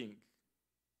Luther King.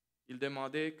 Ils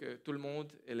demandaient que tout le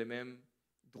monde ait les mêmes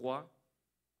droits.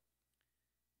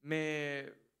 Mais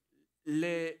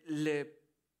les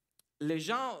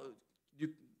gens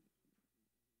du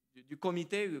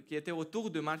comité qui étaient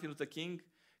autour de Martin Luther King,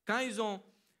 quand ils ont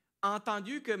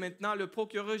entendu que maintenant le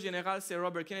procureur général, c'est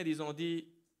Robert Kennedy, ils ont dit,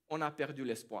 on a perdu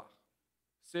l'espoir.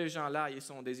 Ces gens-là, ils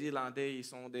sont des Irlandais, ils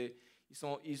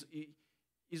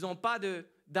n'ont pas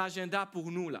d'agenda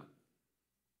pour nous, là.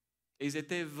 Et ils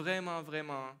étaient vraiment,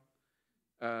 vraiment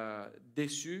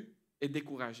déçus et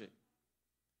découragés.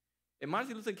 Et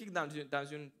Martin Luther King, dans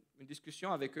une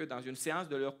discussion avec eux, dans une séance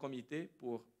de leur comité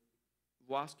pour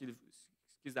voir ce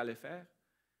qu'ils allaient faire,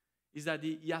 il a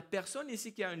dit, il n'y a personne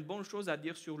ici qui a une bonne chose à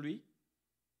dire sur lui.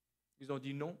 Ils ont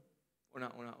dit non,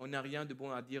 on n'a rien de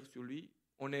bon à dire sur lui,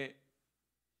 on est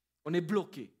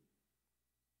bloqué.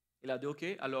 Il a dit, OK,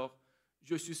 alors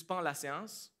je suspends la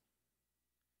séance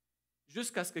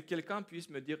jusqu'à ce que quelqu'un puisse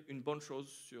me dire une bonne chose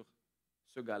sur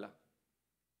ce gars-là.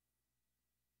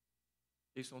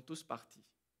 Et ils sont tous partis.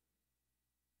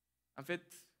 En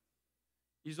fait,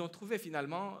 ils ont trouvé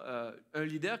finalement un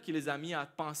leader qui les a mis à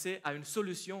penser à une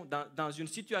solution. Dans une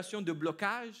situation de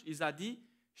blocage, il a dit,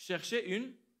 cherchez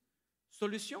une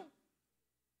solution.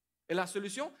 Et la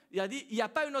solution, il a dit, il n'y a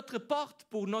pas une autre porte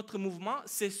pour notre mouvement,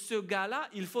 c'est ce gars-là,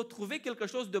 il faut trouver quelque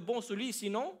chose de bon sur lui,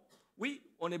 sinon, oui,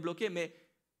 on est bloqué, mais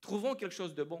trouvons quelque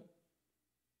chose de bon.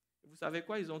 Vous savez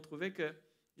quoi? Ils ont trouvé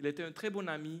qu'il était un très bon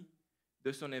ami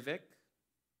de son évêque,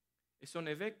 et son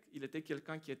évêque, il était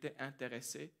quelqu'un qui était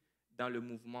intéressé dans le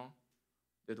mouvement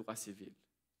de droit civil.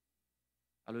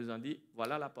 Alors ils ont dit,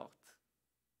 voilà la porte.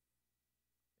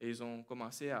 Et ils ont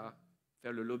commencé à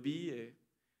faire le lobby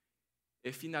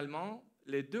et finalement,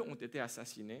 les deux ont été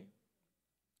assassinés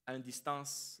à une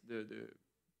distance de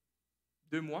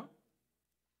 2 mois.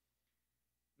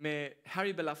 Mais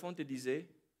Harry Belafonte disait,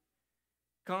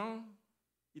 quand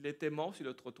il était mort sur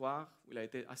le trottoir où il a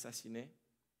été assassiné,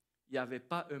 il n'y avait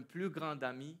pas un plus grand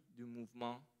ami du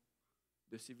mouvement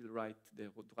de civil rights, des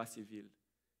droits civils,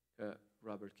 que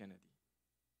Robert Kennedy.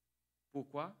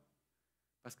 Pourquoi?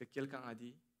 Parce que quelqu'un a dit,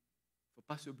 il ne faut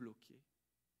pas se bloquer,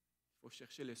 il faut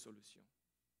chercher les solutions.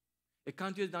 Et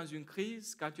quand tu es dans une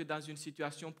crise, quand tu es dans une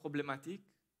situation problématique,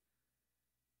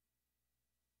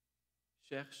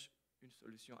 cherche une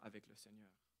solution avec le Seigneur.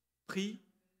 Prie,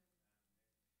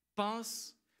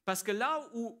 pense, parce que là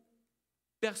où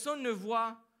personne ne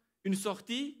voit une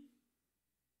sortie,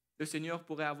 le Seigneur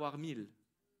pourrait avoir 1000.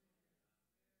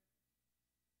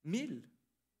 1000.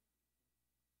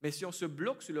 Mais si on se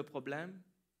bloque sur le problème,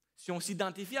 si on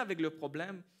s'identifie avec le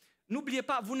problème, n'oubliez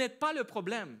pas, vous n'êtes pas le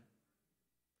problème.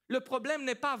 Le problème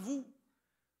n'est pas vous.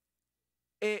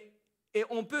 Et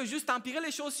on peut juste empirer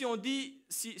les choses si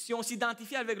on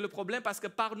s'identifie avec le problème, parce que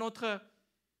par notre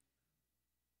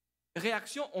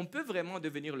réaction, on peut vraiment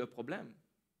devenir le problème.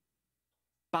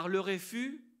 Par le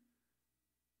refus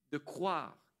de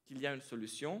croire qu'il y a une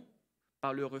solution,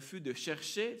 par le refus de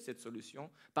chercher cette solution,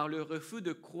 par le refus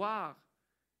de croire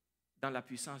dans la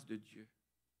puissance de Dieu.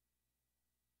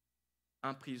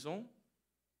 En prison,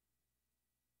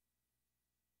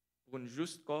 pour une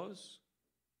juste cause,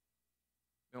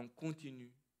 mais on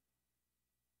continue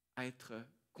à être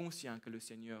conscient que le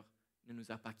Seigneur ne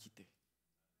nous a pas quittés.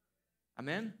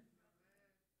 Amen.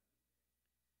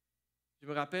 Je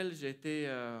me rappelle, j'étais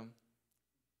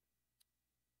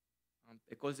en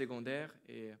école secondaire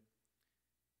et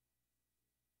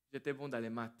j'étais bon dans les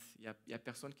maths. Il n'y a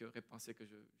personne qui aurait pensé que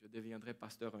je deviendrais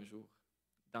pasteur un jour,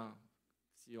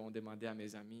 si on demandait à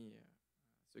mes amis,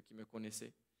 ceux qui me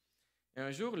connaissaient. Et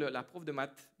un jour, la prof de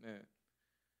maths,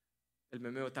 elle me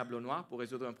met au tableau noir pour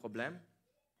résoudre un problème.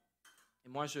 Et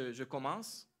moi, je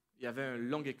commence. Il y avait une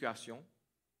longue équation.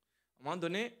 À un moment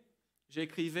donné,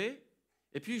 j'écrivais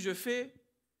et puis je fais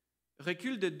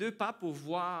recul de 2 pas pour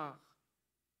voir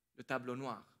le tableau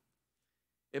noir.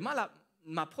 Et moi,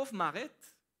 ma prof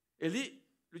m'arrête. Elle dit,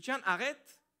 Lucien,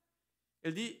 arrête.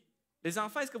 Elle dit, les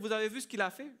enfants, est-ce que vous avez vu ce qu'il a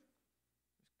fait?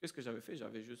 Qu'est-ce que j'avais fait?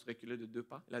 J'avais juste reculé de 2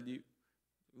 pas. Elle a dit,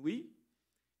 Oui.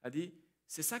 Il a dit,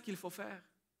 c'est ça qu'il faut faire.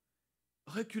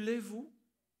 Reculez-vous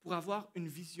pour avoir une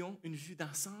vision, une vue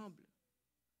d'ensemble.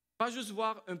 Pas juste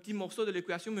voir un petit morceau de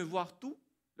l'équation, mais voir tout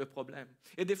le problème.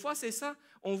 Et des fois, c'est ça.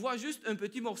 On voit juste un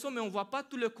petit morceau, mais on ne voit pas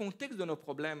tout le contexte de nos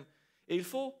problèmes. Et il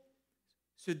faut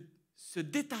se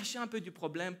détacher un peu du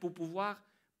problème pour pouvoir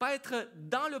pas être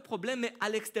dans le problème, mais à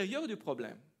l'extérieur du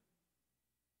problème.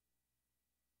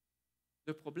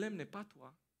 Le problème n'est pas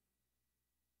toi.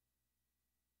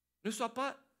 Ne sois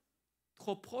pas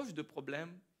trop proche du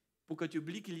problème pour que tu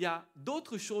oublies qu'il y a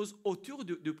d'autres choses autour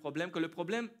du problème, que le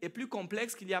problème est plus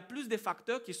complexe, qu'il y a plus de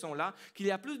facteurs qui sont là, qu'il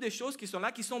y a plus de choses qui sont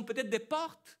là, qui sont peut-être des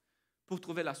portes pour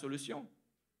trouver la solution.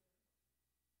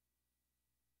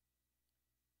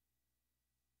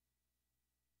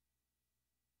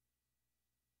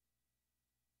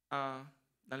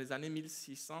 Dans les années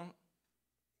 1600,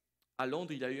 à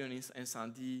Londres, il y a eu un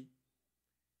incendie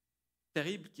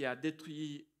terrible qui a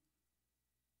détruit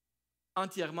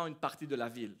entièrement une partie de la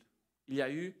ville. Il y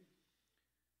a eu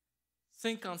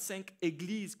 55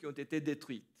 églises qui ont été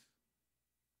détruites.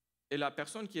 Et la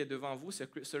personne qui est devant vous,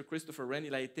 c'est Sir Christopher Wren.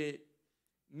 Il a été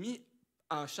mis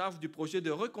en charge du projet de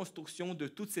reconstruction de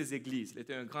toutes ces églises. Il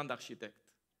était un grand architecte.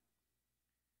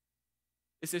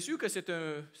 Et c'est sûr que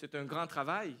c'est un grand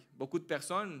travail. Beaucoup de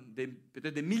personnes,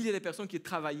 peut-être des milliers de personnes qui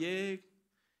travaillaient,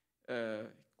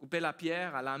 coupaient la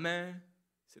pierre à la main.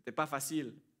 Ce n'était pas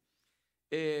facile.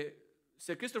 Et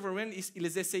Sir Christopher Wren, il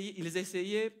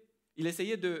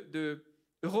essayait de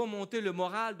remonter le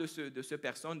moral de ces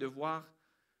personnes, de voir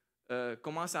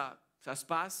comment ça se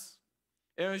passe.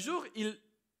 Et un jour,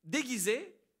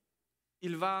 déguisé,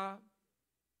 il va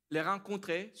les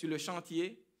rencontrer sur le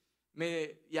chantier,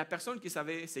 mais il n'y a personne qui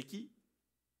savait c'est qui.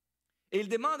 Et il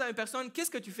demande à une personne,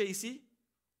 qu'est-ce que tu fais ici?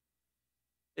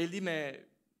 Et il dit, mais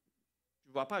je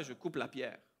ne vois pas, je coupe la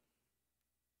pierre.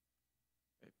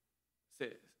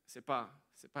 C'est pas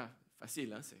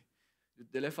facile, hein? C'est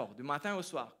de l'effort. Du matin au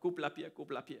soir, coupe la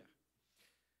pierre.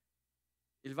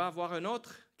 Il va voir un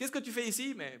autre. Qu'est-ce que tu fais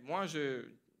ici? Mais moi, je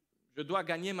dois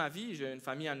gagner ma vie, j'ai une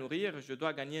famille à nourrir, je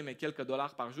dois gagner mes quelques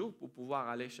dollars par jour pour pouvoir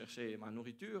aller chercher ma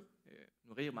nourriture et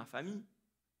nourrir ma famille.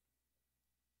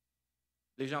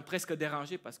 Les gens presque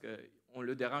dérangés parce qu'on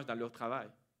le dérange dans leur travail.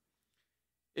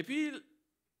 Et puis,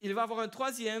 il va voir un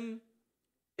troisième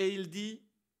et il dit,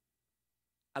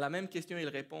 à la même question, il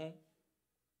répond,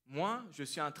 moi, je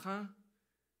suis en train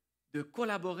de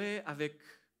collaborer avec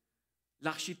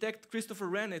l'architecte Christopher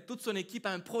Wren et toute son équipe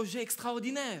à un projet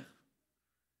extraordinaire.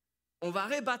 On va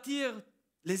rebâtir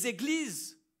les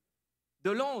églises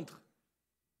de Londres.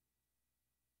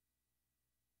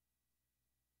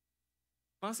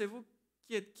 Pensez-vous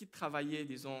qui travaillait,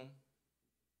 disons,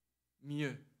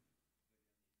 mieux?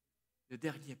 Le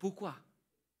dernier. Pourquoi?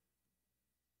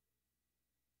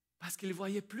 Parce qu'ils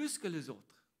voyaient plus que les autres.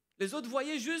 Les autres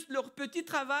voyaient juste leur petit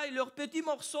travail, leur petit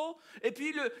morceau, et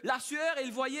puis la sueur,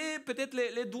 ils voyaient peut-être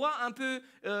les doigts un peu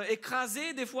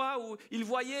écrasés des fois, ou ils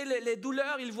voyaient les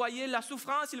douleurs, ils voyaient la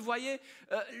souffrance, ils voyaient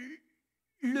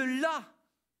le là.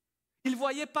 Ils ne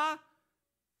voyaient pas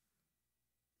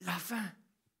la fin.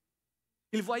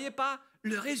 Ils ne voyaient pas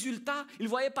le résultat, ils ne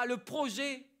voyaient pas le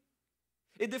projet.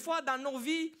 Et des fois, dans nos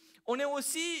vies, on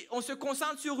se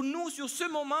concentre sur nous, sur ce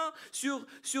moment,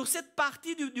 sur cette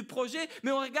partie du projet,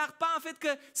 mais on ne regarde pas en fait que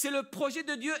c'est le projet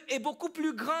de Dieu est beaucoup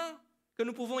plus grand que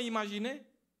nous pouvons imaginer.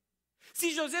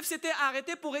 Si Joseph s'était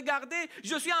arrêté pour regarder,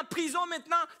 je suis en prison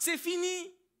maintenant, c'est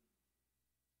fini.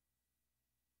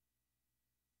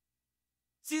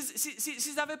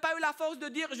 S'ils n'avaient pas eu la force de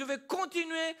dire, je vais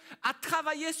continuer à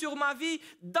travailler sur ma vie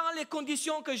dans les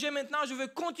conditions que j'ai maintenant, je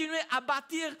vais continuer à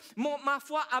bâtir ma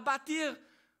foi, à bâtir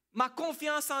ma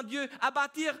confiance en Dieu, à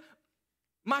bâtir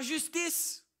ma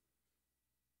justice.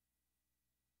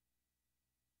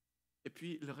 Et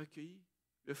puis, il recueillit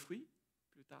le fruit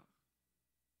plus tard.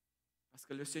 Parce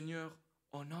que le Seigneur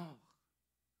honore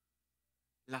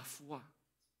la foi,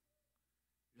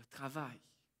 le travail,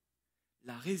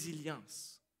 la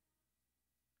résilience,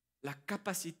 la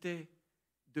capacité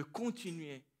de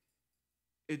continuer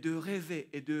et de rêver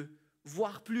et de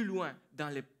voir plus loin dans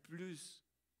les plus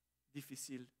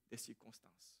difficiles des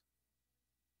circonstances.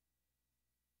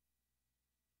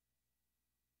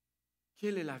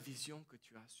 Quelle est la vision que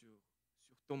tu as sur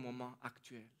ton moment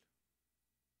actuel?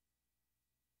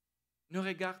 Ne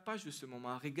regarde pas juste ce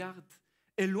moment, regarde,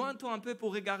 éloigne-toi un peu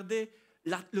pour regarder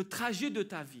le trajet de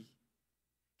ta vie.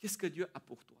 Qu'est-ce que Dieu a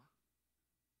pour toi?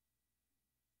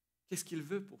 Qu'est-ce qu'il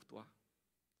veut pour toi?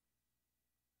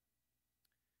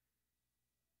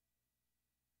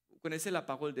 Vous connaissez la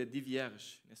parole des 10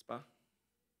 vierges, n'est-ce pas?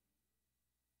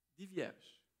 10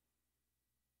 vierges.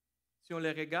 Si on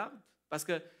les regarde, Parce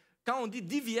que quand on dit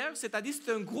 10 vierges, c'est-à-dire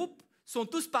c'est un groupe, sont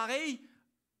tous pareils.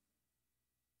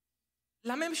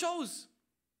 La même chose.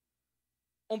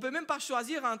 On ne peut même pas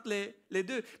choisir entre les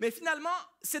deux. Mais finalement,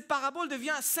 cette parabole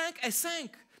devient 5 et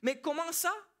 5. Mais comment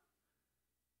ça?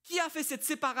 Qui a fait cette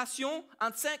séparation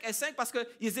entre 5 et 5? Parce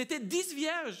qu'ils étaient 10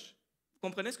 vierges. Vous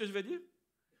comprenez ce que je veux dire?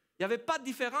 Il n'y avait pas de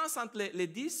différence entre les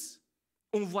 10.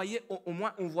 Au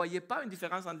moins, on ne voyait pas une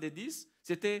différence entre les 10.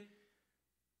 C'était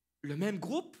le même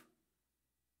groupe.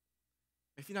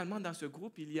 Mais finalement, dans ce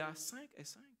groupe, il y a 5 et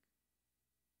 5.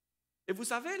 Et vous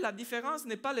savez, la différence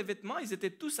n'est pas les vêtements. Ils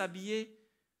étaient tous habillés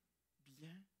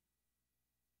bien.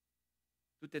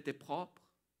 Tout était propre.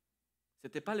 Ce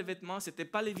n'était pas les vêtements, ce n'était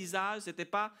pas les visages,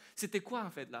 c'était quoi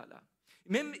en fait là?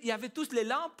 Même, il y avait tous les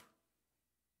lampes.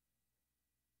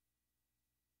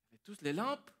 Il y avait tous les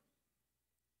lampes.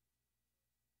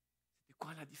 C'était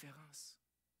quoi la différence?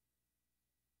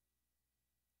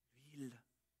 L'huile.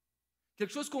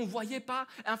 Quelque chose qu'on ne voyait pas.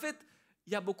 En fait,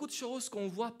 il y a beaucoup de choses qu'on ne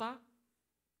voit pas.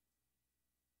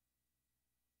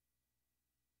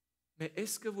 Mais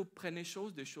est-ce que vous prenez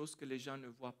des choses que les gens ne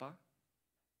voient pas?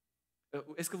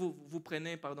 Est-ce que vous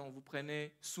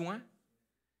prenez soin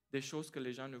des choses que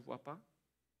les gens ne voient pas?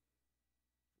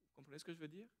 Vous comprenez ce que je veux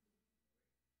dire?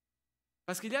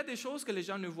 Parce qu'il y a des choses que les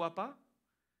gens ne voient pas,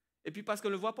 et puis parce qu'on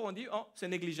ne le voit pas, on dit « Oh, c'est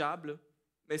négligeable ».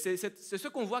 Mais c'est ce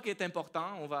qu'on voit qui est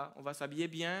important. On va s'habiller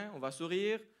bien, on va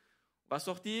sourire, on va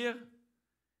sortir.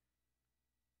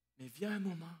 Mais vient un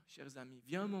moment, chers amis,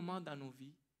 vient un moment dans nos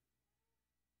vies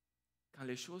quand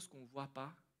les choses qu'on ne voit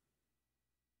pas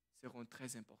seront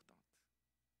très importantes,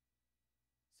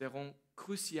 seront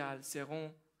cruciales,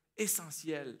 seront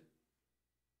essentielles.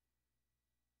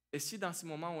 Et si dans ce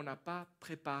moment, on n'a pas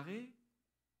préparé,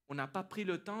 on n'a pas pris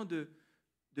le temps de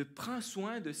prendre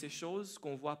soin de ces choses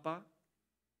qu'on ne voit pas,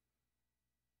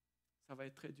 ça va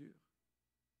être très dur.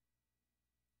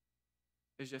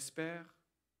 Et j'espère,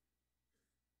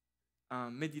 en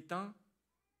méditant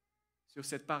sur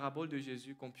cette parabole de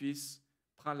Jésus, qu'on puisse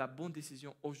prendre la bonne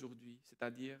décision aujourd'hui,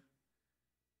 c'est-à-dire,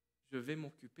 je vais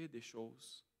m'occuper des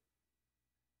choses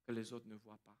que les autres ne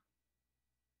voient pas.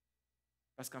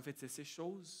 Parce qu'en fait, c'est ces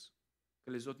choses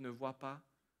que les autres ne voient pas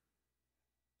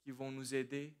qui vont nous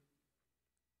aider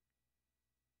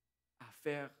à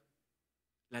faire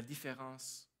la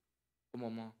différence au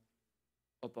moment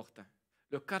opportun.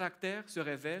 Le caractère se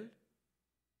révèle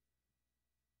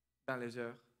dans les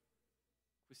heures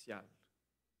cruciales.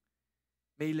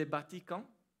 Mais il est bâti quand?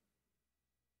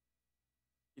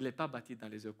 Il n'est pas bâti dans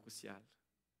les heures cruciales.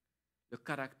 Le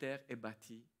caractère est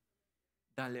bâti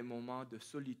dans les moments de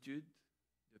solitude,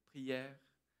 de prière,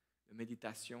 de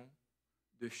méditation,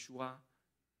 de choix,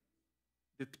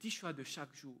 de petits choix de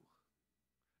chaque jour.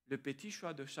 Le petit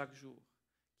choix de chaque jour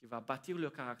qui va bâtir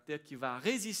le caractère, qui va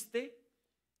résister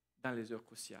dans les heures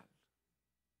cruciales.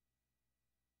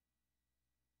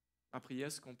 Ma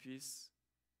prière, c'est qu'on puisse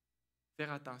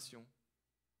faire attention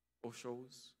aux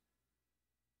choses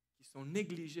qui sont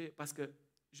négligées. Parce que,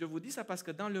 je vous dis ça parce que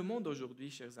dans le monde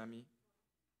aujourd'hui, chers amis,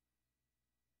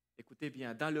 écoutez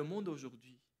bien, dans le monde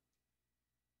aujourd'hui,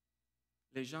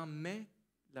 les gens mettent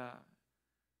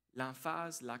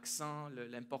l'emphase, l'accent,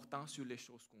 l'importance sur les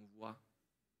choses qu'on voit.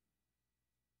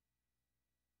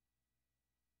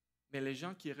 Mais les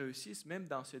gens qui réussissent, même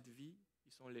dans cette vie,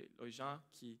 ils sont les gens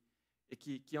qui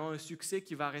ont un succès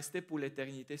qui va rester pour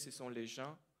l'éternité. Ce sont les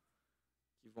gens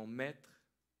qui vont mettre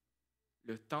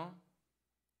le temps,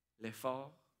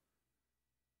 l'effort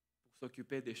pour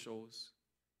s'occuper des choses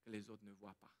que les autres ne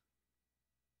voient pas.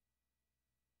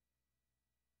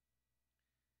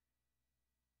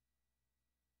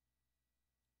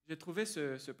 J'ai trouvé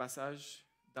ce passage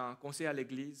dans Conseil à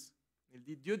l'Église. Il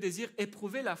dit « Dieu désire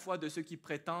éprouver la foi de ceux qui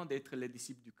prétendent être les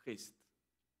disciples du Christ.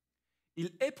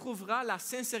 Il éprouvera la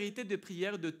sincérité de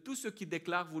prière de tous ceux qui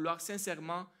déclarent vouloir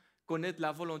sincèrement connaître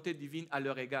la volonté divine à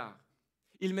leur égard.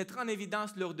 Il mettra en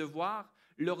évidence leur devoir,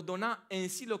 leur donnant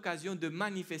ainsi l'occasion de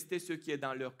manifester ce qui est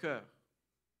dans leur cœur.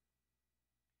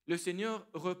 Le Seigneur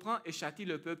reprend et châtie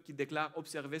le peuple qui déclare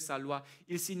observer sa loi.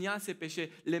 Il signale ses péchés,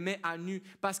 les met à nu,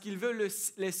 parce qu'il veut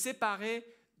les séparer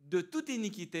de toute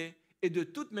iniquité et de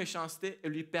toute méchanceté et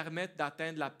lui permettre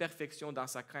d'atteindre la perfection dans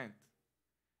sa crainte.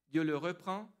 Dieu le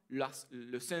reprend,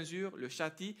 le censure, le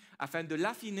châtie, afin de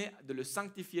l'affiner, de le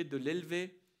sanctifier, de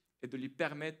l'élever et de lui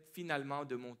permettre finalement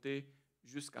de monter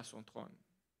jusqu'à son trône.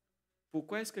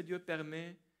 Pourquoi est-ce que Dieu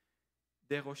permet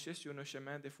des rochers sur nos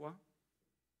chemins des fois?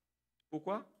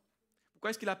 Pourquoi? Pourquoi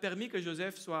est-ce qu'il a permis que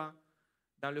Joseph soit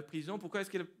dans la prison? Pourquoi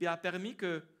est-ce qu'il a permis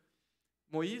que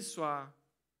Moïse soit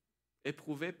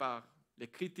éprouvé par les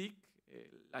critiques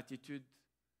et l'attitude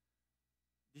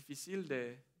difficile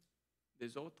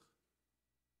des autres?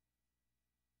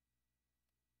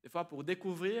 des fois pour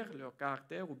découvrir leur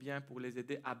caractère ou bien pour les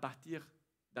aider à bâtir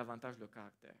davantage leur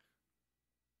caractère.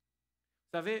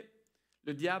 Vous savez,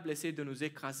 le diable essaie de nous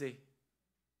écraser.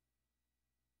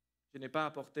 Je n'ai pas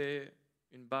apporté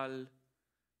une balle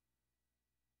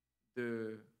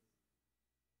de...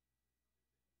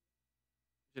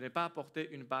 Je n'ai pas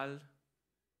apporté une balle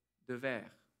de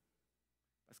verre.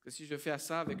 Parce que si je fais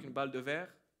ça avec une balle de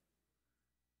verre,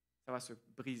 ça va se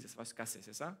briser, ça va se casser,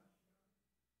 c'est ça?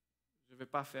 Je ne vais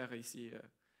pas faire ici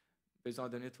besoin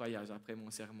de nettoyage après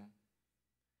mon sermon.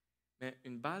 Mais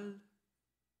une balle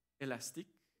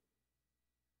élastique,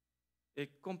 et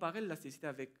comparer l'élasticité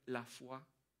avec la foi,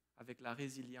 avec la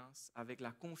résilience, avec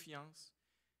la confiance,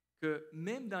 que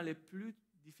même dans les plus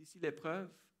difficiles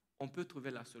épreuves, on peut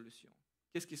trouver la solution.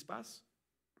 Qu'est-ce qui se passe?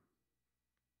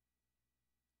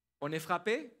 On est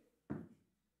frappé,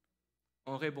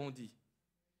 on rebondit.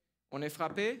 On est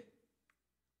frappé,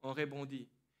 on rebondit.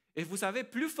 Et vous savez,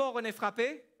 plus fort on est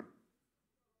frappé,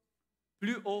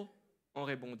 plus haut on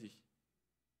rebondit.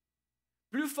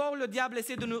 Plus fort le diable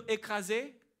essaie de nous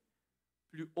écraser,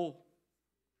 plus haut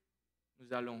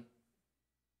nous allons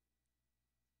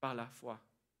par la foi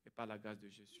et par la grâce de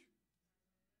Jésus.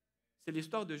 C'est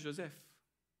l'histoire de Joseph.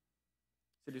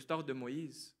 C'est l'histoire de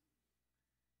Moïse.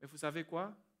 Mais vous savez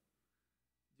quoi?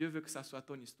 Dieu veut que ça soit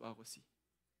ton histoire aussi.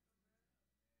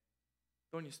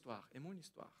 Ton histoire et mon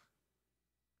histoire.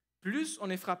 Plus on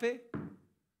est frappé,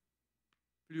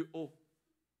 plus haut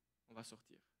on va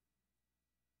sortir.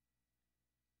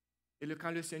 Et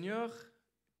quand le Seigneur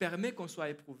permet qu'on soit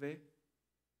éprouvé,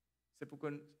 c'est pour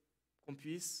qu'on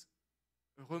puisse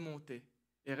remonter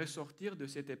et ressortir de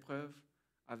cette épreuve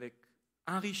avec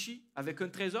enrichi, avec un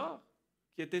trésor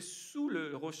qui était sous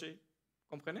le rocher.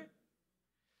 Vous comprenez?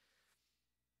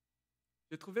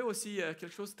 J'ai trouvé aussi quelque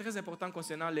chose de très important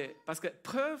concernant les... Parce que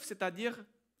preuve, c'est-à-dire,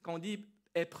 quand on dit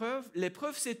épreuve,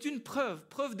 l'épreuve, c'est une preuve.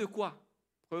 Preuve de quoi?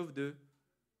 Preuve de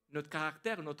notre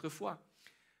caractère, notre foi.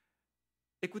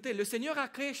 Écoutez, le Seigneur a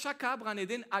créé chaque arbre en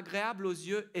Éden agréable aux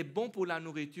yeux et bon pour la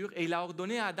nourriture, et il a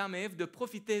ordonné à Adam et Ève de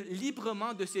profiter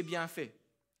librement de ses bienfaits.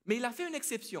 Mais il a fait une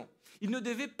exception. Ils ne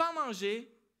devaient pas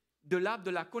manger de l'arbre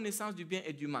de la connaissance du bien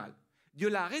et du mal. Dieu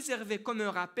l'a réservé comme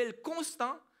un rappel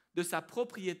constant de sa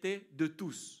propriété de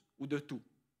tous ou de tout.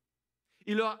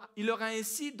 Il leur a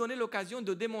ainsi donné l'occasion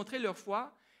de démontrer leur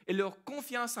foi et leur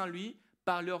confiance en lui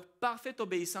par leur parfaite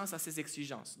obéissance à ses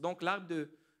exigences. Donc l'arbre de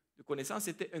connaissance,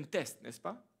 c'était un test, n'est-ce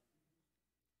pas?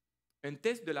 Un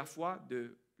test de la foi,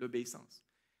 de l'obéissance.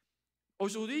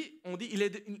 Aujourd'hui, on dit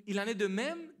il en est de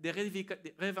même des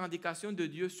revendications de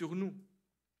Dieu sur nous.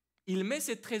 Il met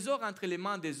ses trésors entre les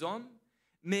mains des hommes,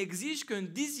 mais exige qu'un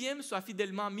dixième soit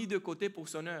fidèlement mis de côté pour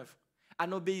son œuvre.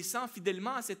 En obéissant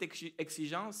fidèlement à cette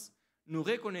exigence, nous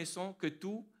reconnaissons que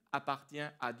tout appartient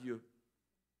à Dieu.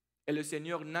 Et le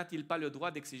Seigneur n'a-t-il pas le droit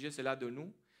d'exiger cela de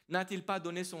nous? N'a-t-il pas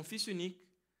donné son Fils unique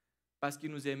parce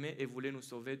qu'il nous aimait et voulait nous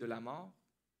sauver de la mort?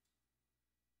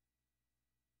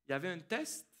 Il y avait un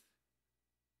test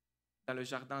dans le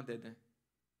jardin d'Éden.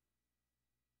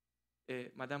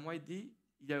 Et Mme White dit,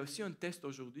 il y a aussi un test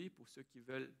aujourd'hui pour ceux qui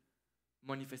veulent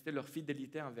manifester leur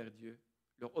fidélité envers Dieu,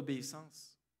 leur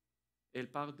obéissance. Et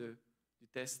elle parle du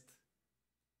test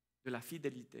de la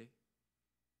fidélité,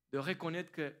 de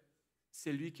reconnaître que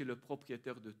c'est lui qui est le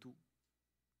propriétaire de tout.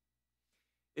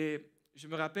 Et je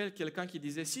me rappelle quelqu'un qui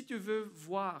disait, si tu veux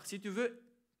voir, si tu veux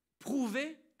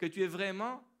prouver que tu es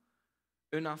vraiment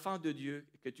un enfant de Dieu,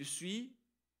 que tu suis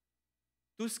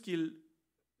tout ce que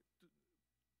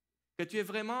tu es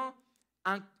vraiment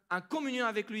en communion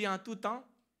avec lui en tout temps,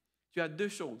 tu as deux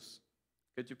choses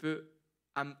que tu peux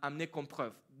amener comme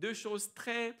preuve. Deux choses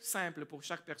très simples pour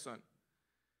chaque personne.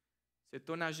 C'est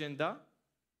ton agenda.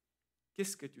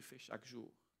 Qu'est-ce que tu fais chaque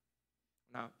jour?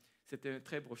 C'était un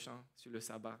très beau chant sur le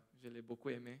sabbat. Je l'ai beaucoup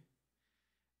aimé.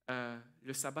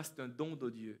 Le sabbat, c'est un don de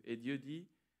Dieu. Et Dieu dit,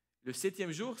 le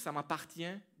 7e jour, ça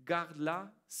m'appartient.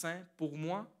 Garde-la, saint, pour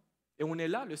moi. Et on est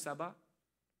là, le sabbat.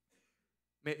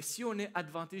 Mais si on est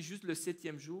adventiste juste le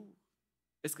 7e jour,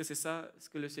 est-ce que c'est ça ce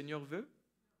que le Seigneur veut?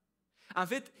 En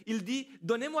fait, il dit,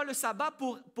 donnez-moi le sabbat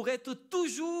pour être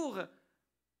toujours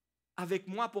avec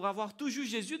moi, pour avoir toujours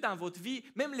Jésus dans votre vie,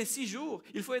 même les 6 jours.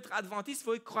 Il faut être adventiste, il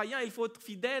faut être croyant, il faut être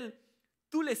fidèle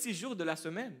tous les 6 jours de la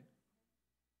semaine.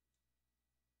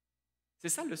 C'est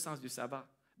ça le sens du sabbat.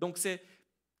 Donc, c'est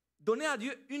donner à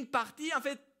Dieu une partie, en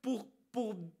fait,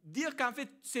 pour dire qu'en fait,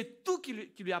 c'est tout qui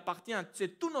lui appartient,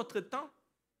 c'est tout notre temps.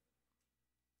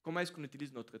 Comment est-ce qu'on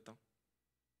utilise notre temps?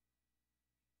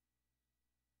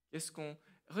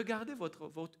 Regardez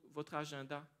votre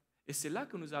agenda. Et c'est là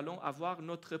que nous allons avoir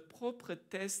notre propre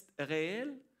test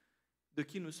réel de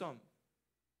qui nous sommes.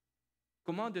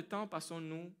 Comment de temps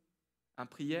passons-nous en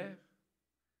prière,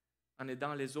 en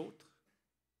aidant les autres,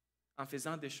 en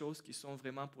faisant des choses qui sont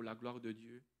vraiment pour la gloire de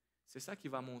Dieu? C'est ça qui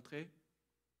va montrer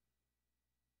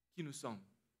qui nous sommes.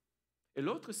 Et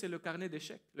l'autre, c'est le carnet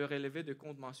d'échecs, le relevé de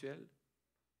compte mensuel.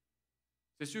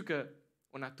 C'est sûr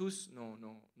qu'on a tous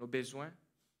nos besoins,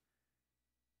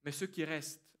 mais ce qui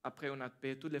reste, après on a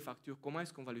payé toutes les factures, comment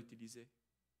est-ce qu'on va l'utiliser?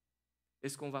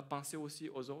 Est-ce qu'on va penser aussi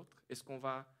aux autres? Est-ce qu'on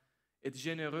va être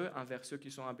généreux envers ceux qui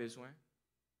sont en besoin?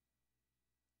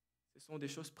 Ce sont des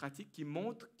choses pratiques qui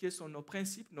montrent quels sont nos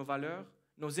principes, nos valeurs,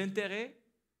 nos intérêts.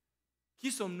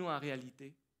 Qui sommes-nous en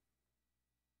réalité?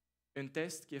 Un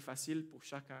test qui est facile pour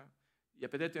chacun. Il y a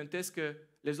peut-être un test que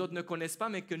les autres ne connaissent pas,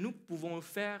 mais que nous pouvons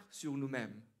faire sur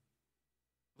nous-mêmes.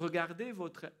 Regardez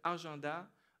votre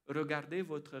agenda, regardez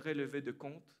votre relevé de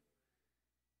compte,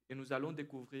 et nous allons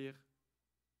découvrir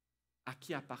à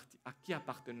qui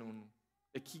appartenons-nous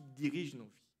et qui dirige nos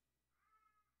vies.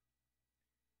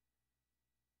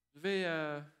 Je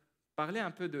vais parler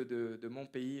un peu de mon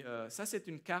pays. Ça, c'est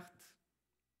une carte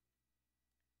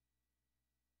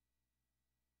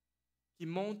qui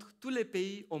montre tous les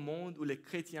pays au monde où les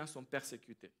chrétiens sont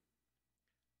persécutés.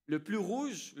 Le plus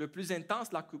rouge, le plus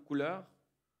intense la couleur,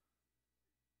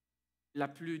 la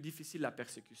plus difficile la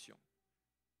persécution.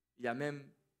 Il y a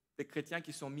même des chrétiens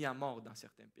qui sont mis à mort dans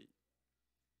certains pays.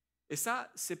 Et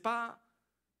ça, ce n'est pas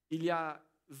il y a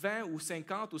 20 ou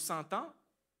 50 ou 100 ans,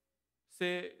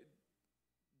 c'est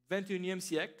 21e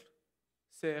siècle,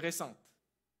 c'est récent.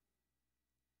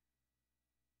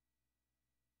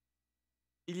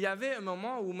 Il y avait un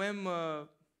moment où même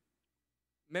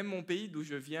mon pays d'où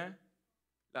je viens,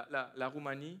 la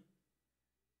Roumanie,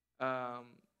 on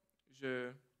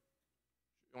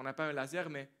n'a pas un laser,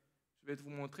 mais je vais vous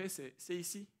montrer, c'est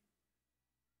ici.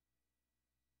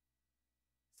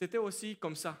 C'était aussi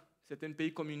comme ça. C'était un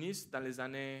pays communiste dans les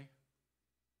années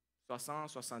 60,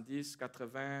 70,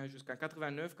 80, jusqu'en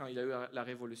 89, quand il y a eu la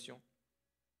Révolution.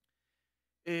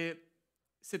 Et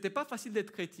ce n'était pas facile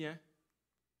d'être chrétien.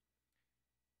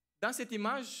 Dans cette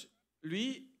image,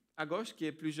 lui, à gauche, qui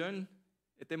est plus jeune,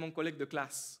 était mon collègue de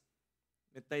classe.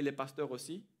 Maintenant, il est pasteur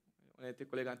aussi. On a été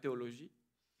collègues en théologie.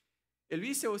 Et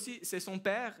lui, c'est son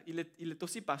père, il est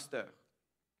aussi pasteur.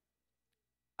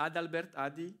 Adalbert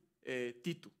Adi et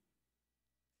Tito.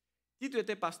 Tito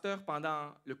était pasteur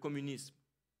pendant le communisme.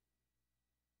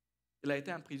 Il a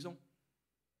été en prison.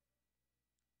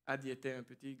 Adi était un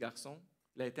petit garçon.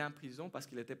 Il a été en prison parce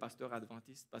qu'il était pasteur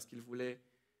adventiste, parce qu'il voulait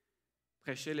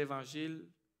prêcher l'Évangile,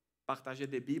 partager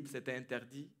des Bibles, c'était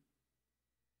interdit.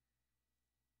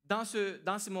 Dans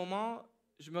ce moment,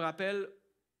 je me rappelle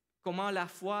comment la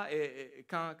foi,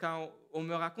 quand on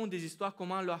me raconte des histoires,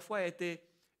 comment la foi a été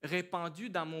répandue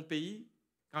dans mon pays,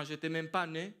 quand je n'étais même pas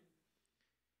né.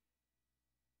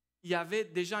 Il y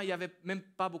avait même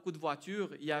pas beaucoup de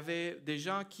voitures. Il y avait des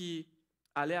gens qui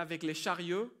allaient avec les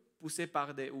chariots poussés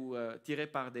ou tirés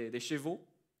par des chevaux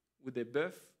ou des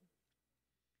bœufs.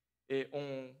 Et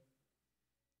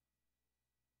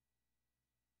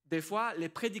des fois, les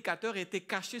prédicateurs étaient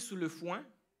cachés sous le foin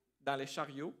dans les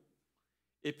chariots.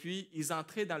 Et puis, ils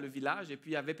entraient dans le village. Et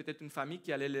puis, il y avait peut-être une famille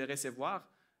qui allait les recevoir.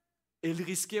 Et ils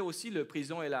risquaient aussi la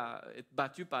prison et être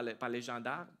battus par les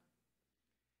gendarmes.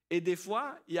 Et des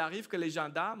fois, il arrive que les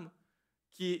gendarmes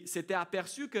qui s'étaient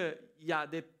aperçus qu'il y a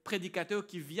des prédicateurs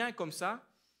qui viennent comme ça,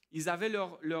 ils avaient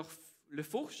le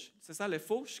fourche, c'est ça, les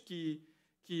fourches qu'ils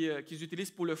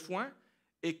utilisent pour le foin.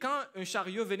 Et quand un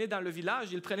chariot venait dans le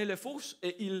village, ils prenaient les fourches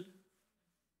et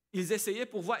ils essayaient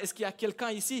pour voir est-ce qu'il y a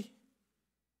quelqu'un ici.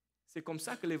 C'est comme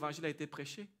ça que l'Évangile a été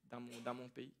prêché dans mon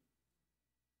pays.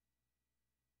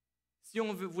 Si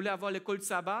on voulait avoir l'école de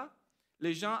sabbat,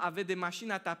 les gens avaient des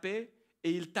machines à taper et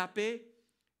ils tapaient,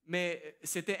 mais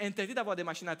c'était interdit d'avoir des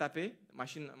machines à taper,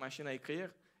 machines à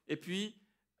écrire. Et puis,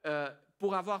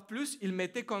 pour avoir plus, ils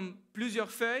mettaient comme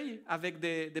plusieurs feuilles avec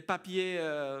des papiers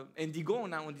indigo,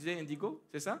 on disait indigo,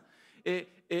 c'est ça? Et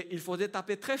il faisait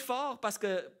taper très fort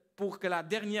pour que la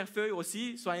dernière feuille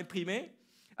aussi soit imprimée.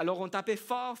 Alors, on tapait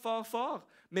fort, fort, fort.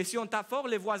 Mais si on tape fort,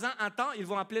 les voisins entendent, ils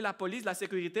vont appeler la police, la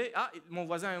sécurité. Ah, mon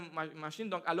voisin a une machine.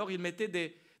 Donc, alors, ils mettaient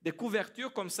des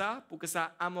couvertures comme ça pour que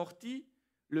ça amortit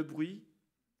le bruit.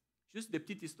 Juste des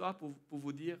petites histoires pour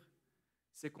vous dire,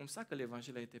 c'est comme ça que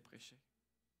l'Évangile a été prêché.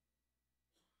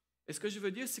 Et ce que je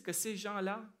veux dire, c'est que ces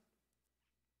gens-là,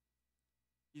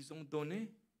 ils ont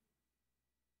donné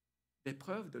des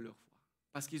preuves de leur foi.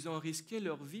 Parce qu'ils ont risqué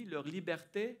leur vie, leur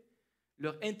liberté,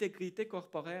 leur intégrité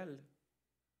corporelle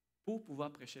pour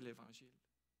pouvoir prêcher l'Évangile.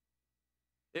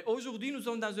 Et aujourd'hui, nous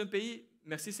sommes dans un pays,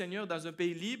 merci Seigneur, dans un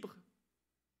pays libre,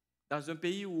 dans un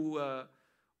pays où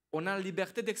on a la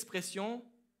liberté d'expression.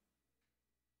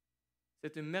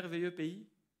 C'est un merveilleux pays.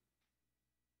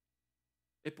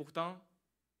 Et pourtant,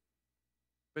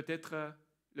 peut-être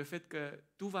le fait que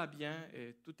tout va bien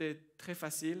et tout est très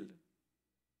facile,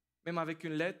 même avec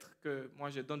une lettre, que moi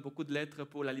je donne beaucoup de lettres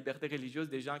pour la liberté religieuse,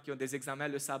 des gens qui ont des examens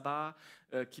le sabbat,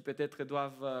 qui peut-être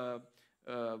doivent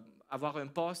avoir un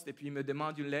poste et puis ils me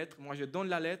demandent une lettre. Moi je donne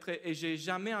la lettre et je n'ai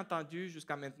jamais entendu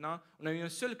jusqu'à maintenant. On a eu un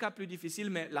seul cas plus difficile,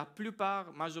 mais la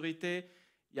plupart, majorité,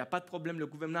 il n'y a pas de problème. Le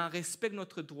gouvernement respecte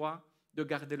notre droit de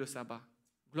garder le sabbat.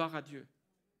 Gloire à Dieu.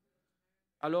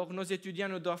 Alors nos étudiants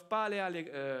ne doivent pas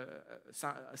aller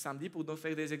samedi pour nous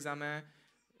faire des examens.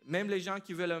 Même les gens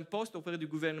qui veulent un poste auprès du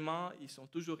gouvernement, ils sont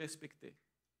toujours respectés.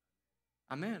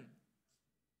 Amen.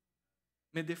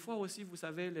 Mais des fois aussi, vous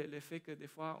savez, le fait que des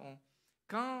fois,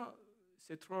 quand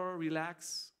c'est trop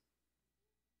relax,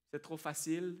 c'est trop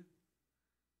facile,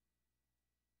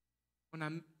 on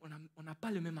n'a pas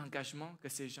le même engagement que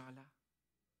ces gens-là.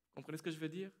 Vous comprenez ce que je veux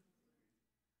dire?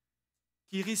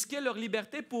 Qui risquaient leur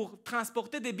liberté pour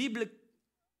transporter des Bibles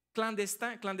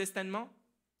clandestinement.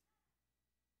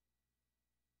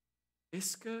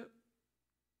 Est-ce que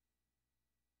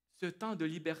ce temps de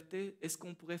liberté, est-ce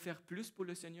qu'on pourrait faire plus pour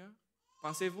le Seigneur?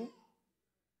 Pensez-vous?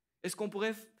 Est-ce qu'on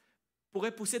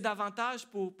pourrait pousser davantage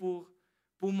pour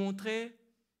montrer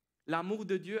l'amour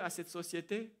de Dieu à cette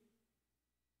société,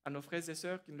 à nos frères et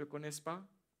sœurs qui ne le connaissent pas?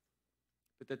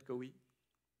 Peut-être que oui.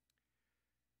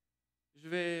 Je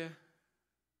vais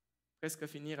presque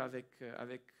finir avec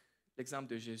l'exemple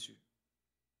de Jésus.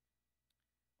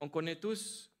 On connaît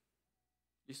tous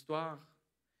l'histoire.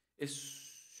 Et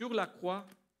sur la croix,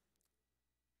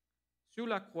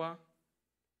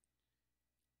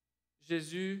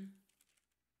 Jésus,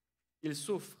 il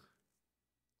souffre.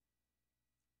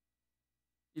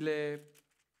 Il est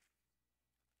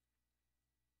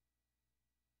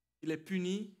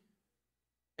puni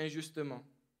injustement.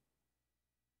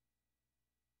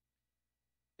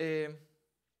 Et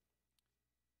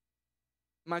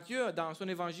Matthieu, dans son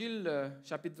évangile,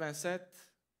 chapitre 27,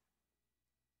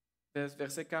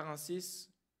 verset 46,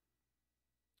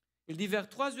 il dit, vers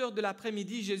 3h de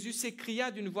l'après-midi, Jésus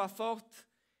s'écria d'une voix forte,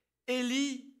 «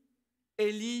 Élie,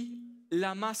 Élie,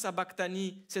 lama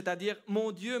sabachthani », c'est-à-dire, «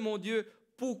 Mon Dieu,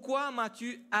 pourquoi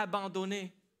m'as-tu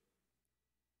abandonné ?»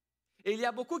 Et il y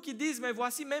a beaucoup qui disent, mais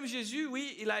voici, même Jésus,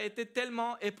 oui, il a été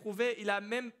tellement éprouvé, il a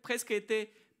même presque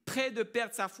été près de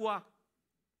perdre sa foi.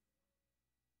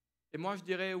 Et moi, je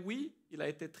dirais, oui, il a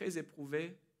été très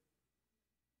éprouvé,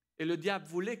 et le diable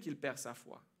voulait qu'il perde sa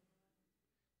foi.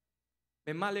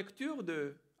 Mais ma lecture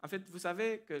en fait, vous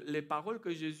savez que les paroles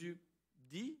que Jésus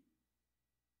dit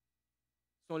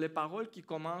sont les paroles qui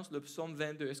commencent le psaume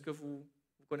 22. Est-ce que vous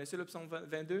connaissez le psaume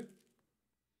 22?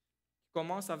 Qui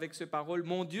commence avec ces paroles, «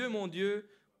 Mon Dieu,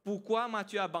 pourquoi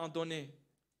m'as-tu abandonné?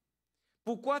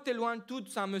 Pourquoi t'éloignes-tu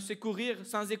sans me secourir,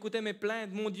 sans écouter mes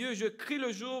plaintes? Mon Dieu, je crie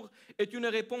le jour et tu ne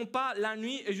réponds pas, la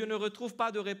nuit et je ne retrouve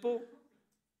pas de repos. »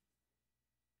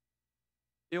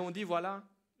 Et on dit, voilà,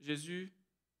 Jésus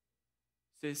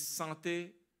s'est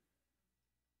senti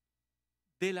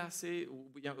délaissé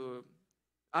ou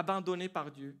abandonné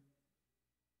par Dieu,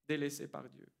 délaissé par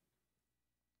Dieu.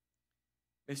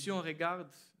 Mais si on regarde,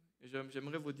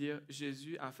 j'aimerais vous dire,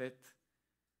 Jésus, en fait,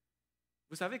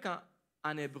 vous savez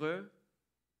qu'en hébreu,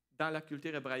 dans la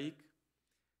culture hébraïque,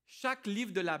 chaque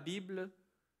livre de la Bible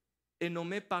est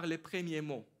nommé par les premiers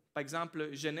mots. Par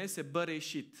exemple, Genèse, c'est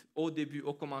Bereshit, au début,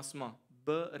 au commencement.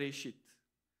 Bereshit.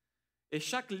 Et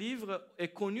chaque livre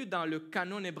est connu dans le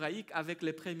canon hébraïque avec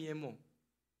les premiers mots.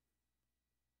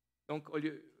 Donc,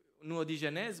 nous on dit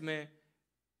Genèse, mais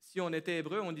si on était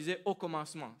hébreu, on disait au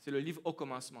commencement. C'est le livre au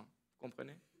commencement. Vous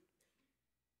comprenez?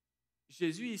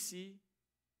 Jésus ici,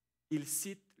 il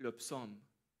cite le psaume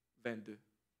 22.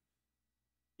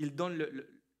 Il donne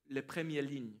les premières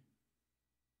lignes.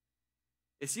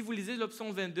 Et si vous lisez le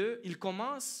psaume 22, il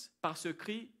commence par ce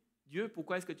cri, « Dieu,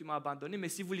 pourquoi est-ce que tu m'as abandonné ?» Mais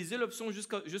si vous lisez le psaume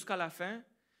jusqu'à la fin,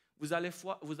 vous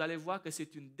allez voir que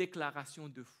c'est une déclaration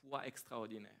de foi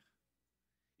extraordinaire.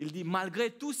 Il dit, «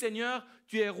 Malgré tout, Seigneur,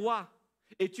 tu es roi,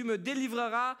 et tu me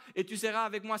délivreras, et tu seras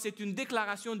avec moi. » C'est une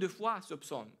déclaration de foi, ce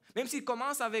psaume. Même s'il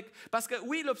commence avec... Parce que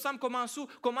oui, le psaume commence où?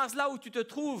 Commence là où tu te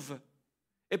trouves.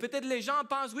 Et peut-être les gens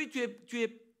pensent, oui, tu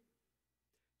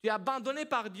es abandonné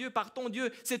par Dieu, par ton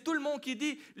Dieu. C'est tout le monde qui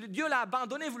dit, Dieu l'a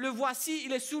abandonné, le voici,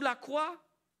 il est sous la croix.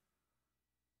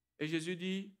 Et Jésus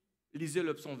dit, lisez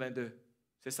le psaume 22.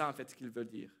 C'est ça en fait ce qu'il veut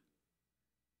dire.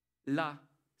 Là,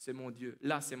 c'est mon Dieu,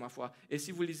 là, c'est ma foi. Et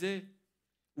si vous lisez,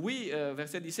 oui,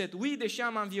 verset 17, « Oui, des chiens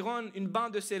m'environnent, une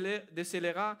bande de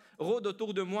scélérats rôde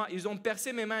autour de moi. Ils ont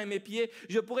percé mes mains et mes pieds.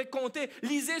 Je pourrais compter. »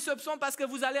 Lisez ce psaume parce que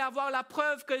vous allez avoir la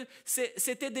preuve que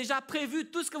c'était déjà prévu.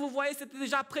 Tout ce que vous voyez, c'était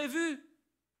déjà prévu.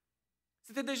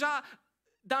 C'était déjà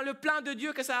dans le plan de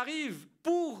Dieu que ça arrive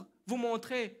pour vous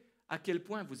montrer à quel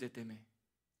point vous êtes aimés.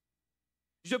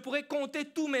 Je pourrais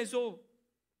compter tous mes os.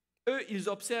 Eux, ils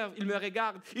observent, ils me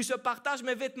regardent, ils se partagent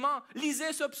mes vêtements.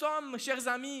 Lisez ce psaume, chers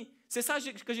amis. C'est ça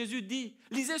que Jésus dit.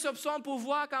 Lisez ce psaume pour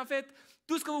voir qu'en fait,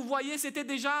 tout ce que vous voyez, c'était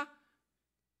déjà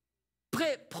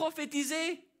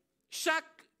prophétisé.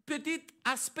 Chaque petit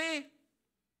aspect.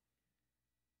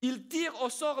 Il tire au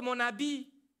sort mon habit.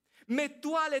 Mais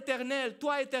toi, l'Éternel,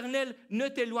 ne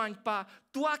t'éloigne pas.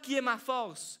 Toi qui es ma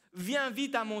force, viens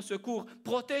vite à mon secours.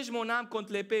 Protège mon âme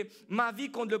contre l'épée, ma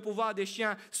vie contre le pouvoir des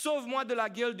chiens. Sauve-moi de la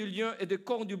gueule du lion et de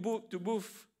cornes du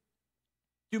bouffe.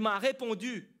 Tu m'as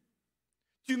répondu.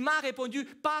 Tu m'as répondu.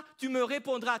 Pas tu me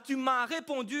répondras. Tu m'as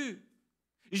répondu.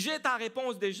 J'ai ta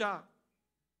réponse déjà.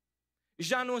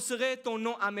 J'annoncerai ton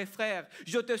nom à mes frères.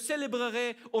 Je te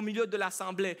célébrerai au milieu de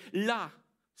l'assemblée. Là,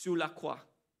 sur la croix.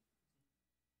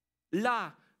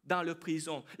 Là, dans la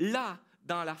prison, là,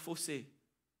 dans la fossée,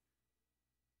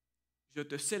 je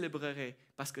te célébrerai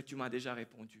parce que tu m'as déjà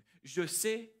répondu. Je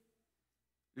sais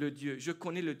le Dieu, je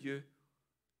connais le Dieu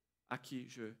à qui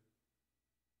je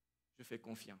fais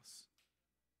confiance.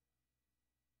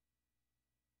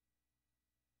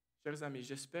 Chers amis,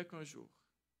 j'espère qu'un jour,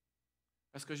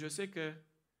 parce que je sais que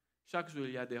chaque jour,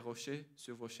 il y a des rochers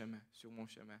sur vos chemins, sur mon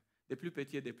chemin, des plus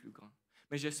petits et des plus grands.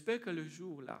 Mais j'espère que le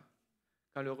jour là,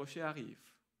 quand le rocher arrive,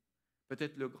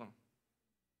 peut-être le grand,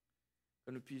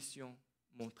 que nous puissions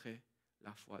montrer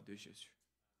la foi de Jésus.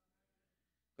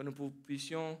 Que nous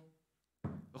puissions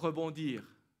rebondir.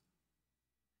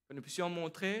 Que nous puissions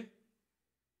montrer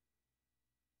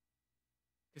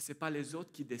que ce n'est pas les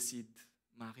autres qui décident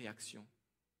ma réaction.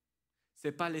 Ce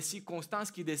n'est pas les circonstances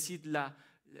qui décident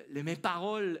mes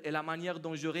paroles et la manière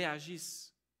dont je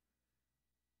réagisse.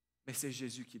 Mais c'est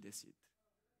Jésus qui décide.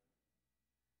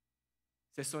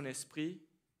 C'est son esprit,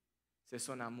 c'est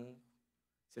son amour,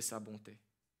 c'est sa bonté.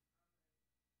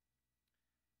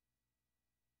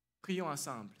 Prions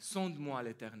ensemble. Sonde-moi,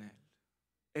 l'Éternel.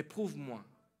 Éprouve-moi.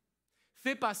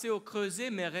 Fais passer au creuset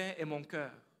mes reins et mon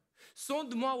cœur.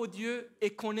 Sonde-moi, ô Dieu,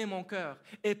 et connais mon cœur.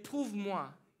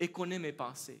 Éprouve-moi et connais mes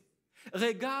pensées.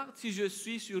 Regarde si je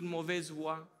suis sur une mauvaise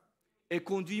voie et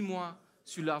conduis-moi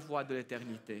sur la voie de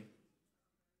l'éternité.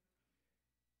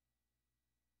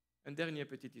 Une dernière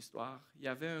petite histoire. Il y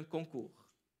avait un concours.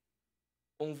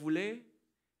 Il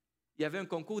y avait un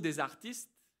concours des artistes,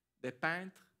 des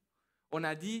peintres. On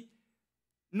a dit,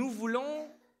 nous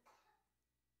voulons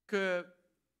que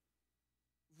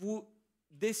vous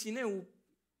dessinez ou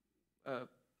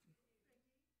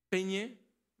peignez,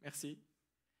 merci,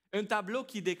 un tableau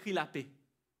qui décrit la paix.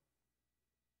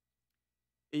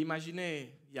 Et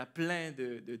imaginez, il y a plein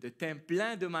de thèmes,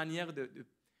 plein de manières de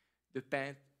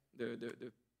peindre,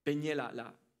 de peigner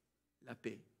la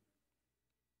paix.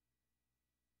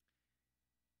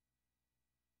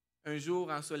 Un jour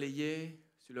ensoleillé,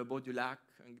 sur le bord du lac,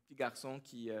 un petit garçon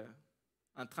qui,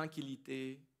 en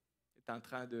tranquillité, est en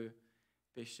train de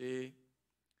pêcher.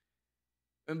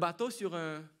 Un bateau sur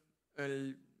un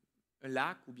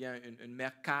lac ou bien une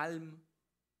mer calme,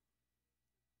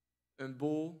 un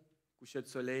beau coucher de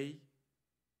soleil,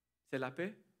 c'est la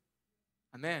paix?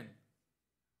 Amen.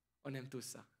 On aime tout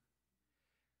ça.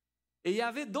 Et il y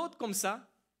avait d'autres comme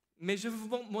ça, mais je vais vous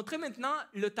montrer maintenant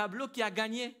le tableau qui a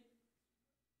gagné.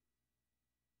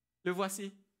 Le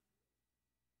voici.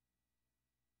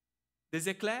 Des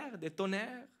éclairs, des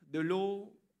tonnerres, de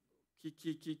l'eau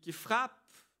qui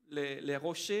frappe les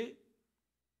rochers.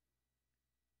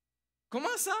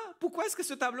 Comment ça? Pourquoi est-ce que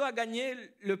ce tableau a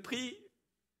gagné le prix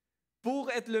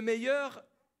pour être la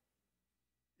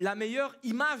meilleure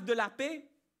image de la paix?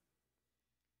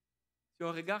 Si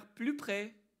on regarde plus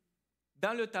près,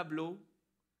 dans le tableau,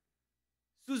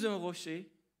 sous un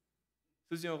rocher,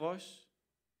 sous une roche,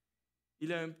 il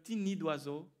y a un petit nid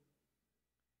d'oiseau,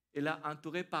 et là,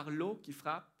 entouré par l'eau qui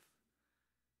frappe,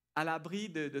 à l'abri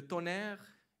de tonnerres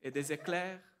et des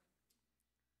éclairs,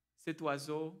 cet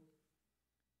oiseau,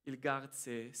 il garde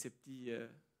ses petits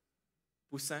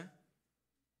poussins.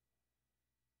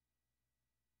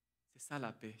 C'est ça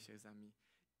la paix, chers amis.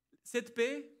 Cette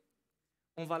paix,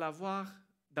 on va la voir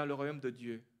dans le royaume de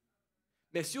Dieu.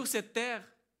 Mais sur cette terre,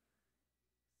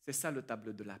 c'est ça le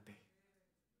tableau de la paix.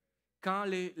 Quand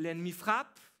l'ennemi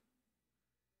frappe,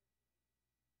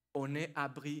 on est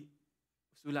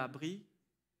sous l'abri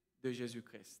de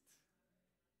Jésus-Christ.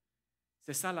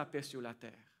 C'est ça la paix sur la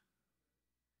terre.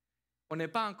 On n'est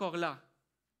pas encore là,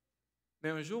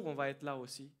 mais un jour on va être là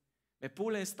aussi. Mais pour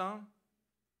l'instant,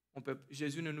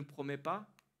 Jésus ne nous promet pas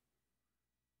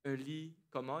un lit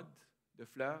commode de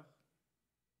fleurs,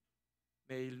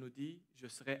 mais il nous dit, je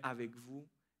serai avec vous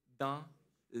dans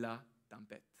la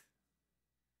tempête.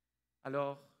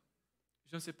 Alors,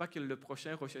 je ne sais pas quel est le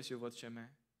prochain rocher sur votre chemin,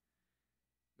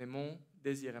 mais mon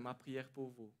désir et ma prière pour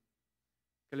vous,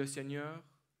 que le Seigneur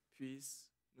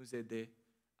puisse nous aider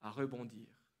à rebondir,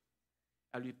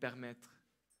 à lui permettre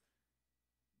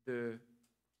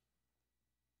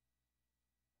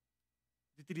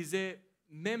d'utiliser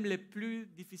même les plus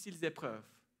difficiles épreuves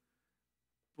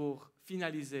pour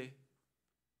finaliser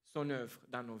son œuvre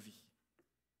dans nos vies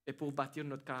et pour bâtir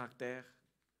notre caractère,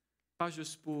 pas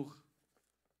juste pour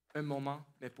un moment,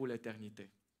 mais pour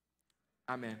l'éternité.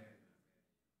 Amen.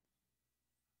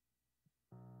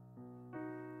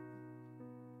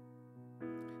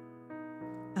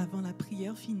 Avant la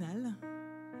prière finale,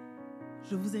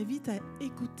 je vous invite à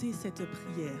écouter cette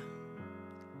prière.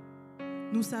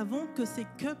 Nous savons que c'est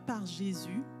que par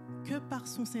Jésus, que par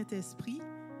son Saint-Esprit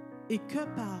et que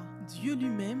par Dieu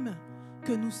lui-même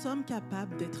que nous sommes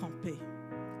capables d'être en paix.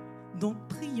 Donc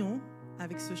prions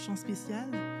avec ce chant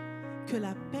spécial que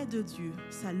la paix de Dieu,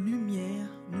 sa lumière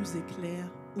nous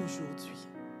éclaire aujourd'hui.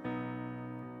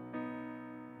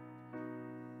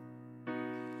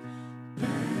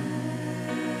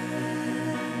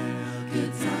 Que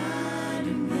ta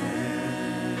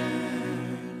lumière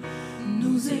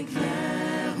nous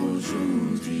éclaire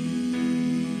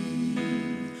aujourd'hui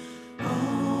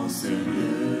en ce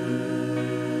lieu.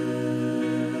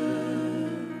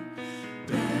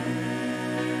 Père,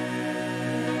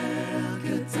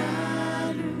 que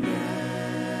ta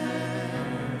lumière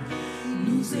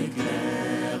nous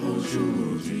éclaire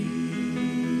aujourd'hui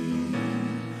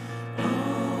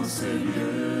en ce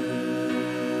lieu.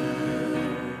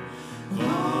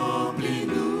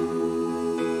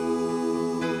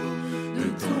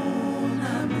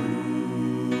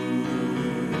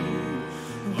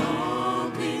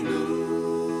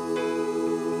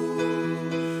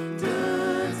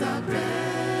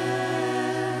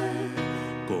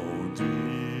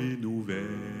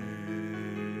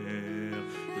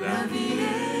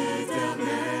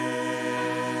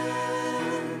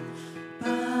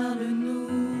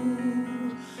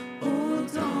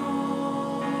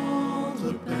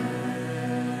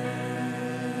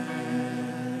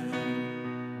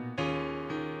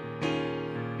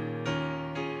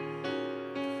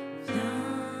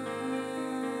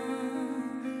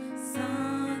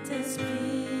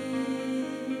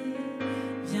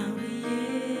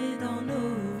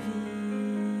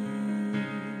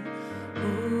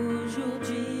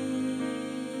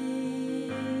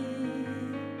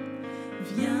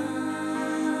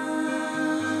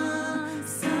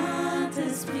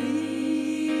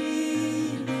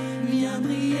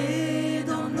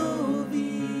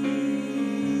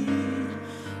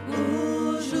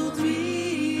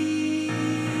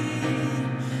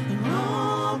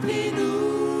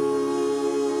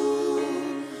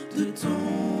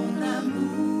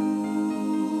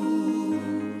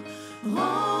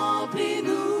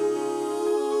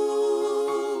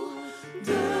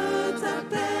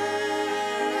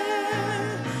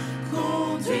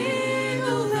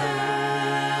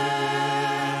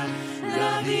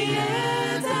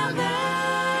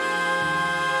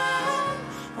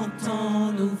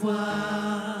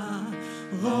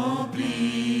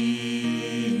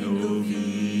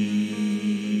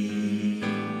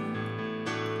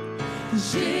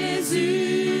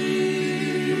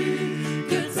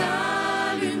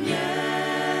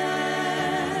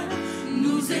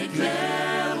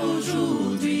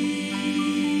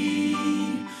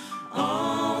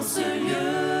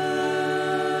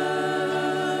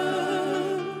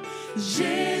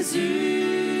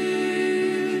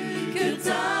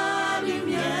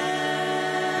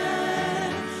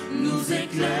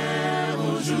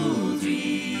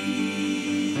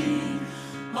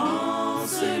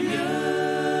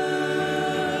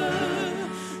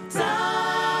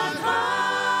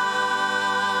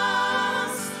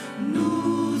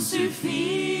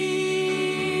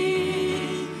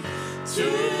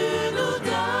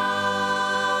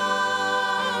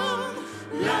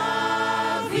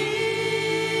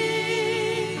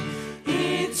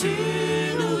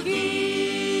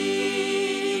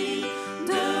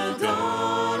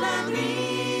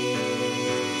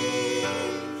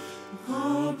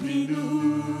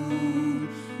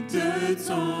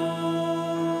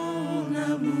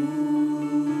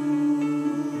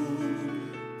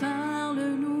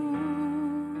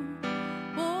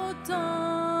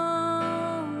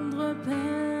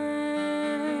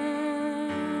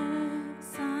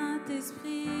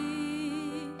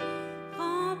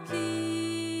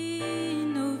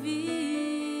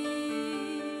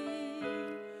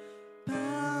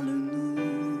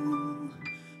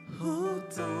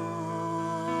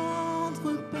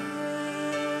 Tendre Père.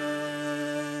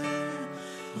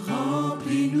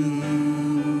 Remplis-nous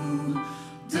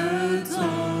de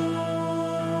ton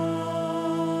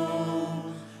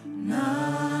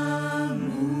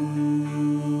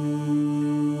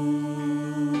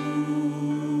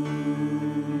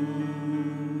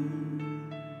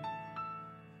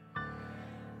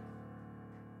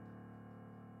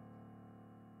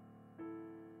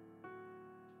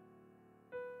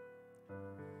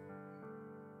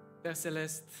Père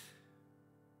Céleste,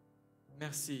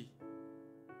 merci.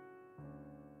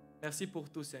 Merci pour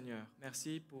tout, Seigneur.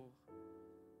 Merci pour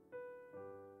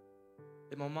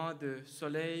des moments de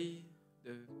soleil,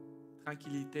 de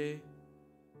tranquillité.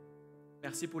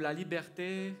 Merci pour la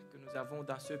liberté que nous avons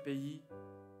dans ce pays,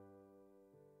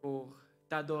 pour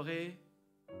t'adorer,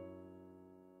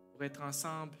 pour être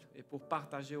ensemble et pour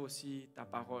partager aussi ta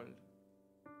parole.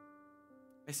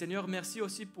 Mais Seigneur, merci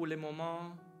aussi pour les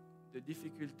moments de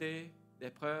difficultés,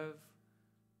 d'épreuves,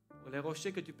 pour les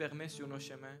rochers que tu permets sur nos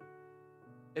chemins.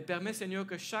 Et permets, Seigneur,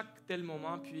 que chaque tel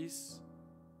moment puisse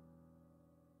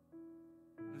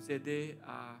nous aider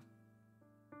à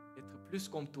être plus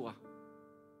comme toi,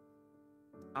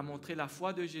 à montrer la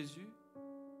foi de Jésus,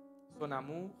 son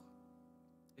amour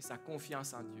et sa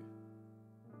confiance en Dieu.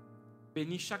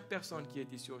 Bénis chaque personne qui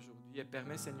est ici aujourd'hui et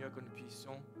permets, Seigneur, que nous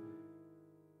puissions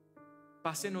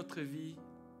passer notre vie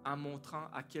en montrant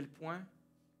à quel point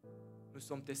nous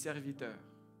sommes tes serviteurs.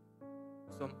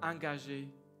 Nous sommes engagés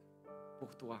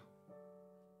pour toi.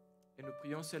 Et nous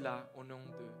prions cela au nom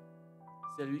de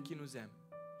celui qui nous aime,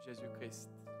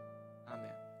 Jésus-Christ.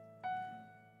 Amen.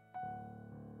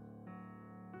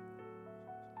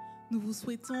 Nous vous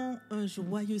souhaitons un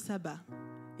joyeux sabbat.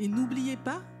 Et n'oubliez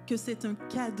pas que c'est un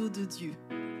cadeau de Dieu.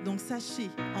 Donc sachez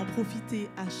en profiter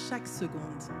à chaque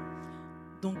seconde.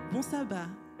 Donc bon sabbat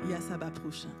et à sabbat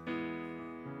prochain.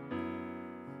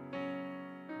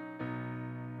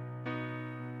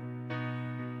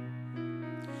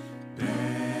 Père,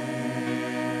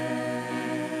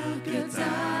 que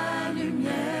ta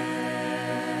lumière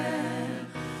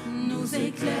nous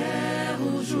éclaire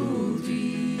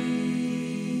aujourd'hui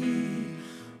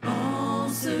en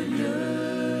ce lieu.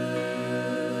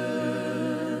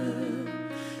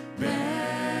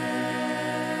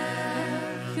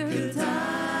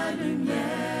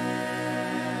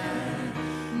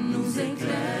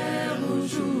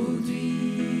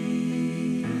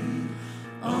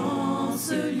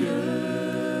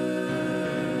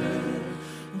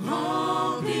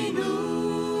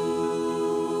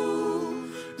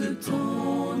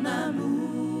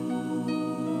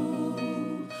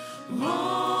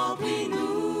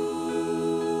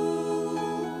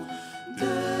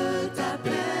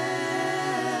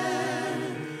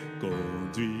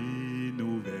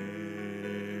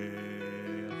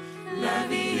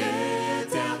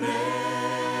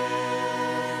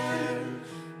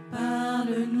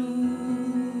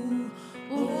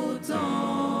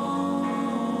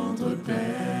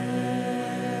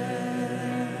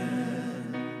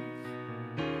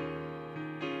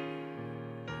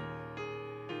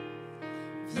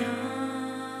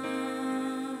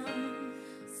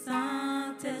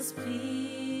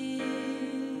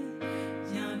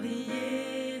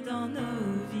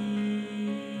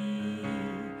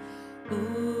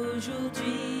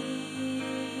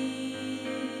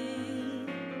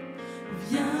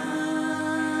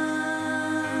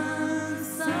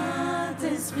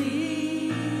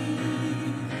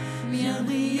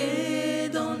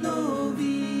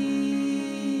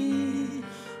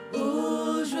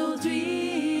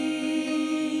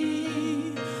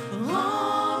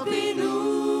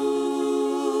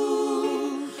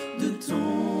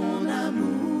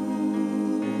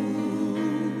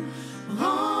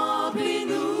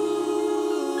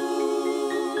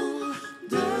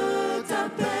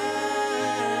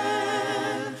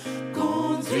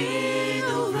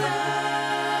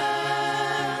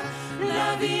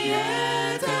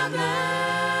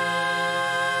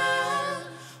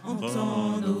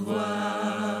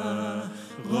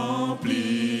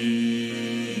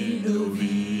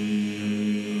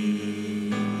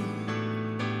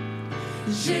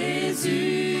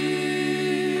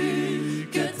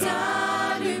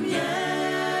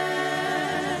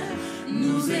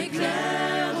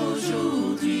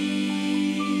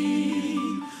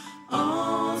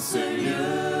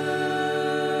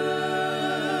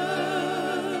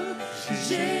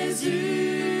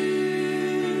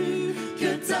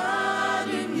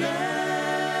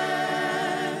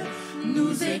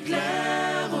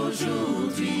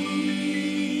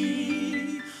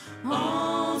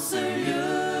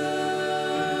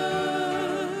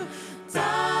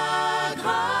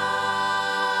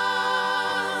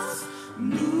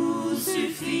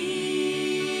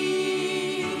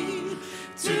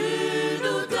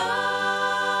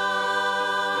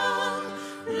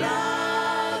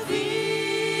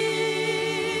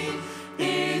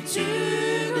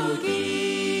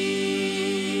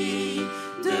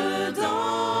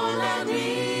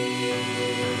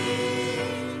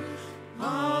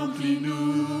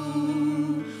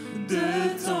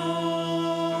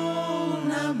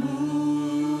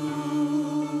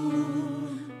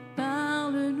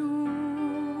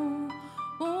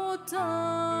 temps.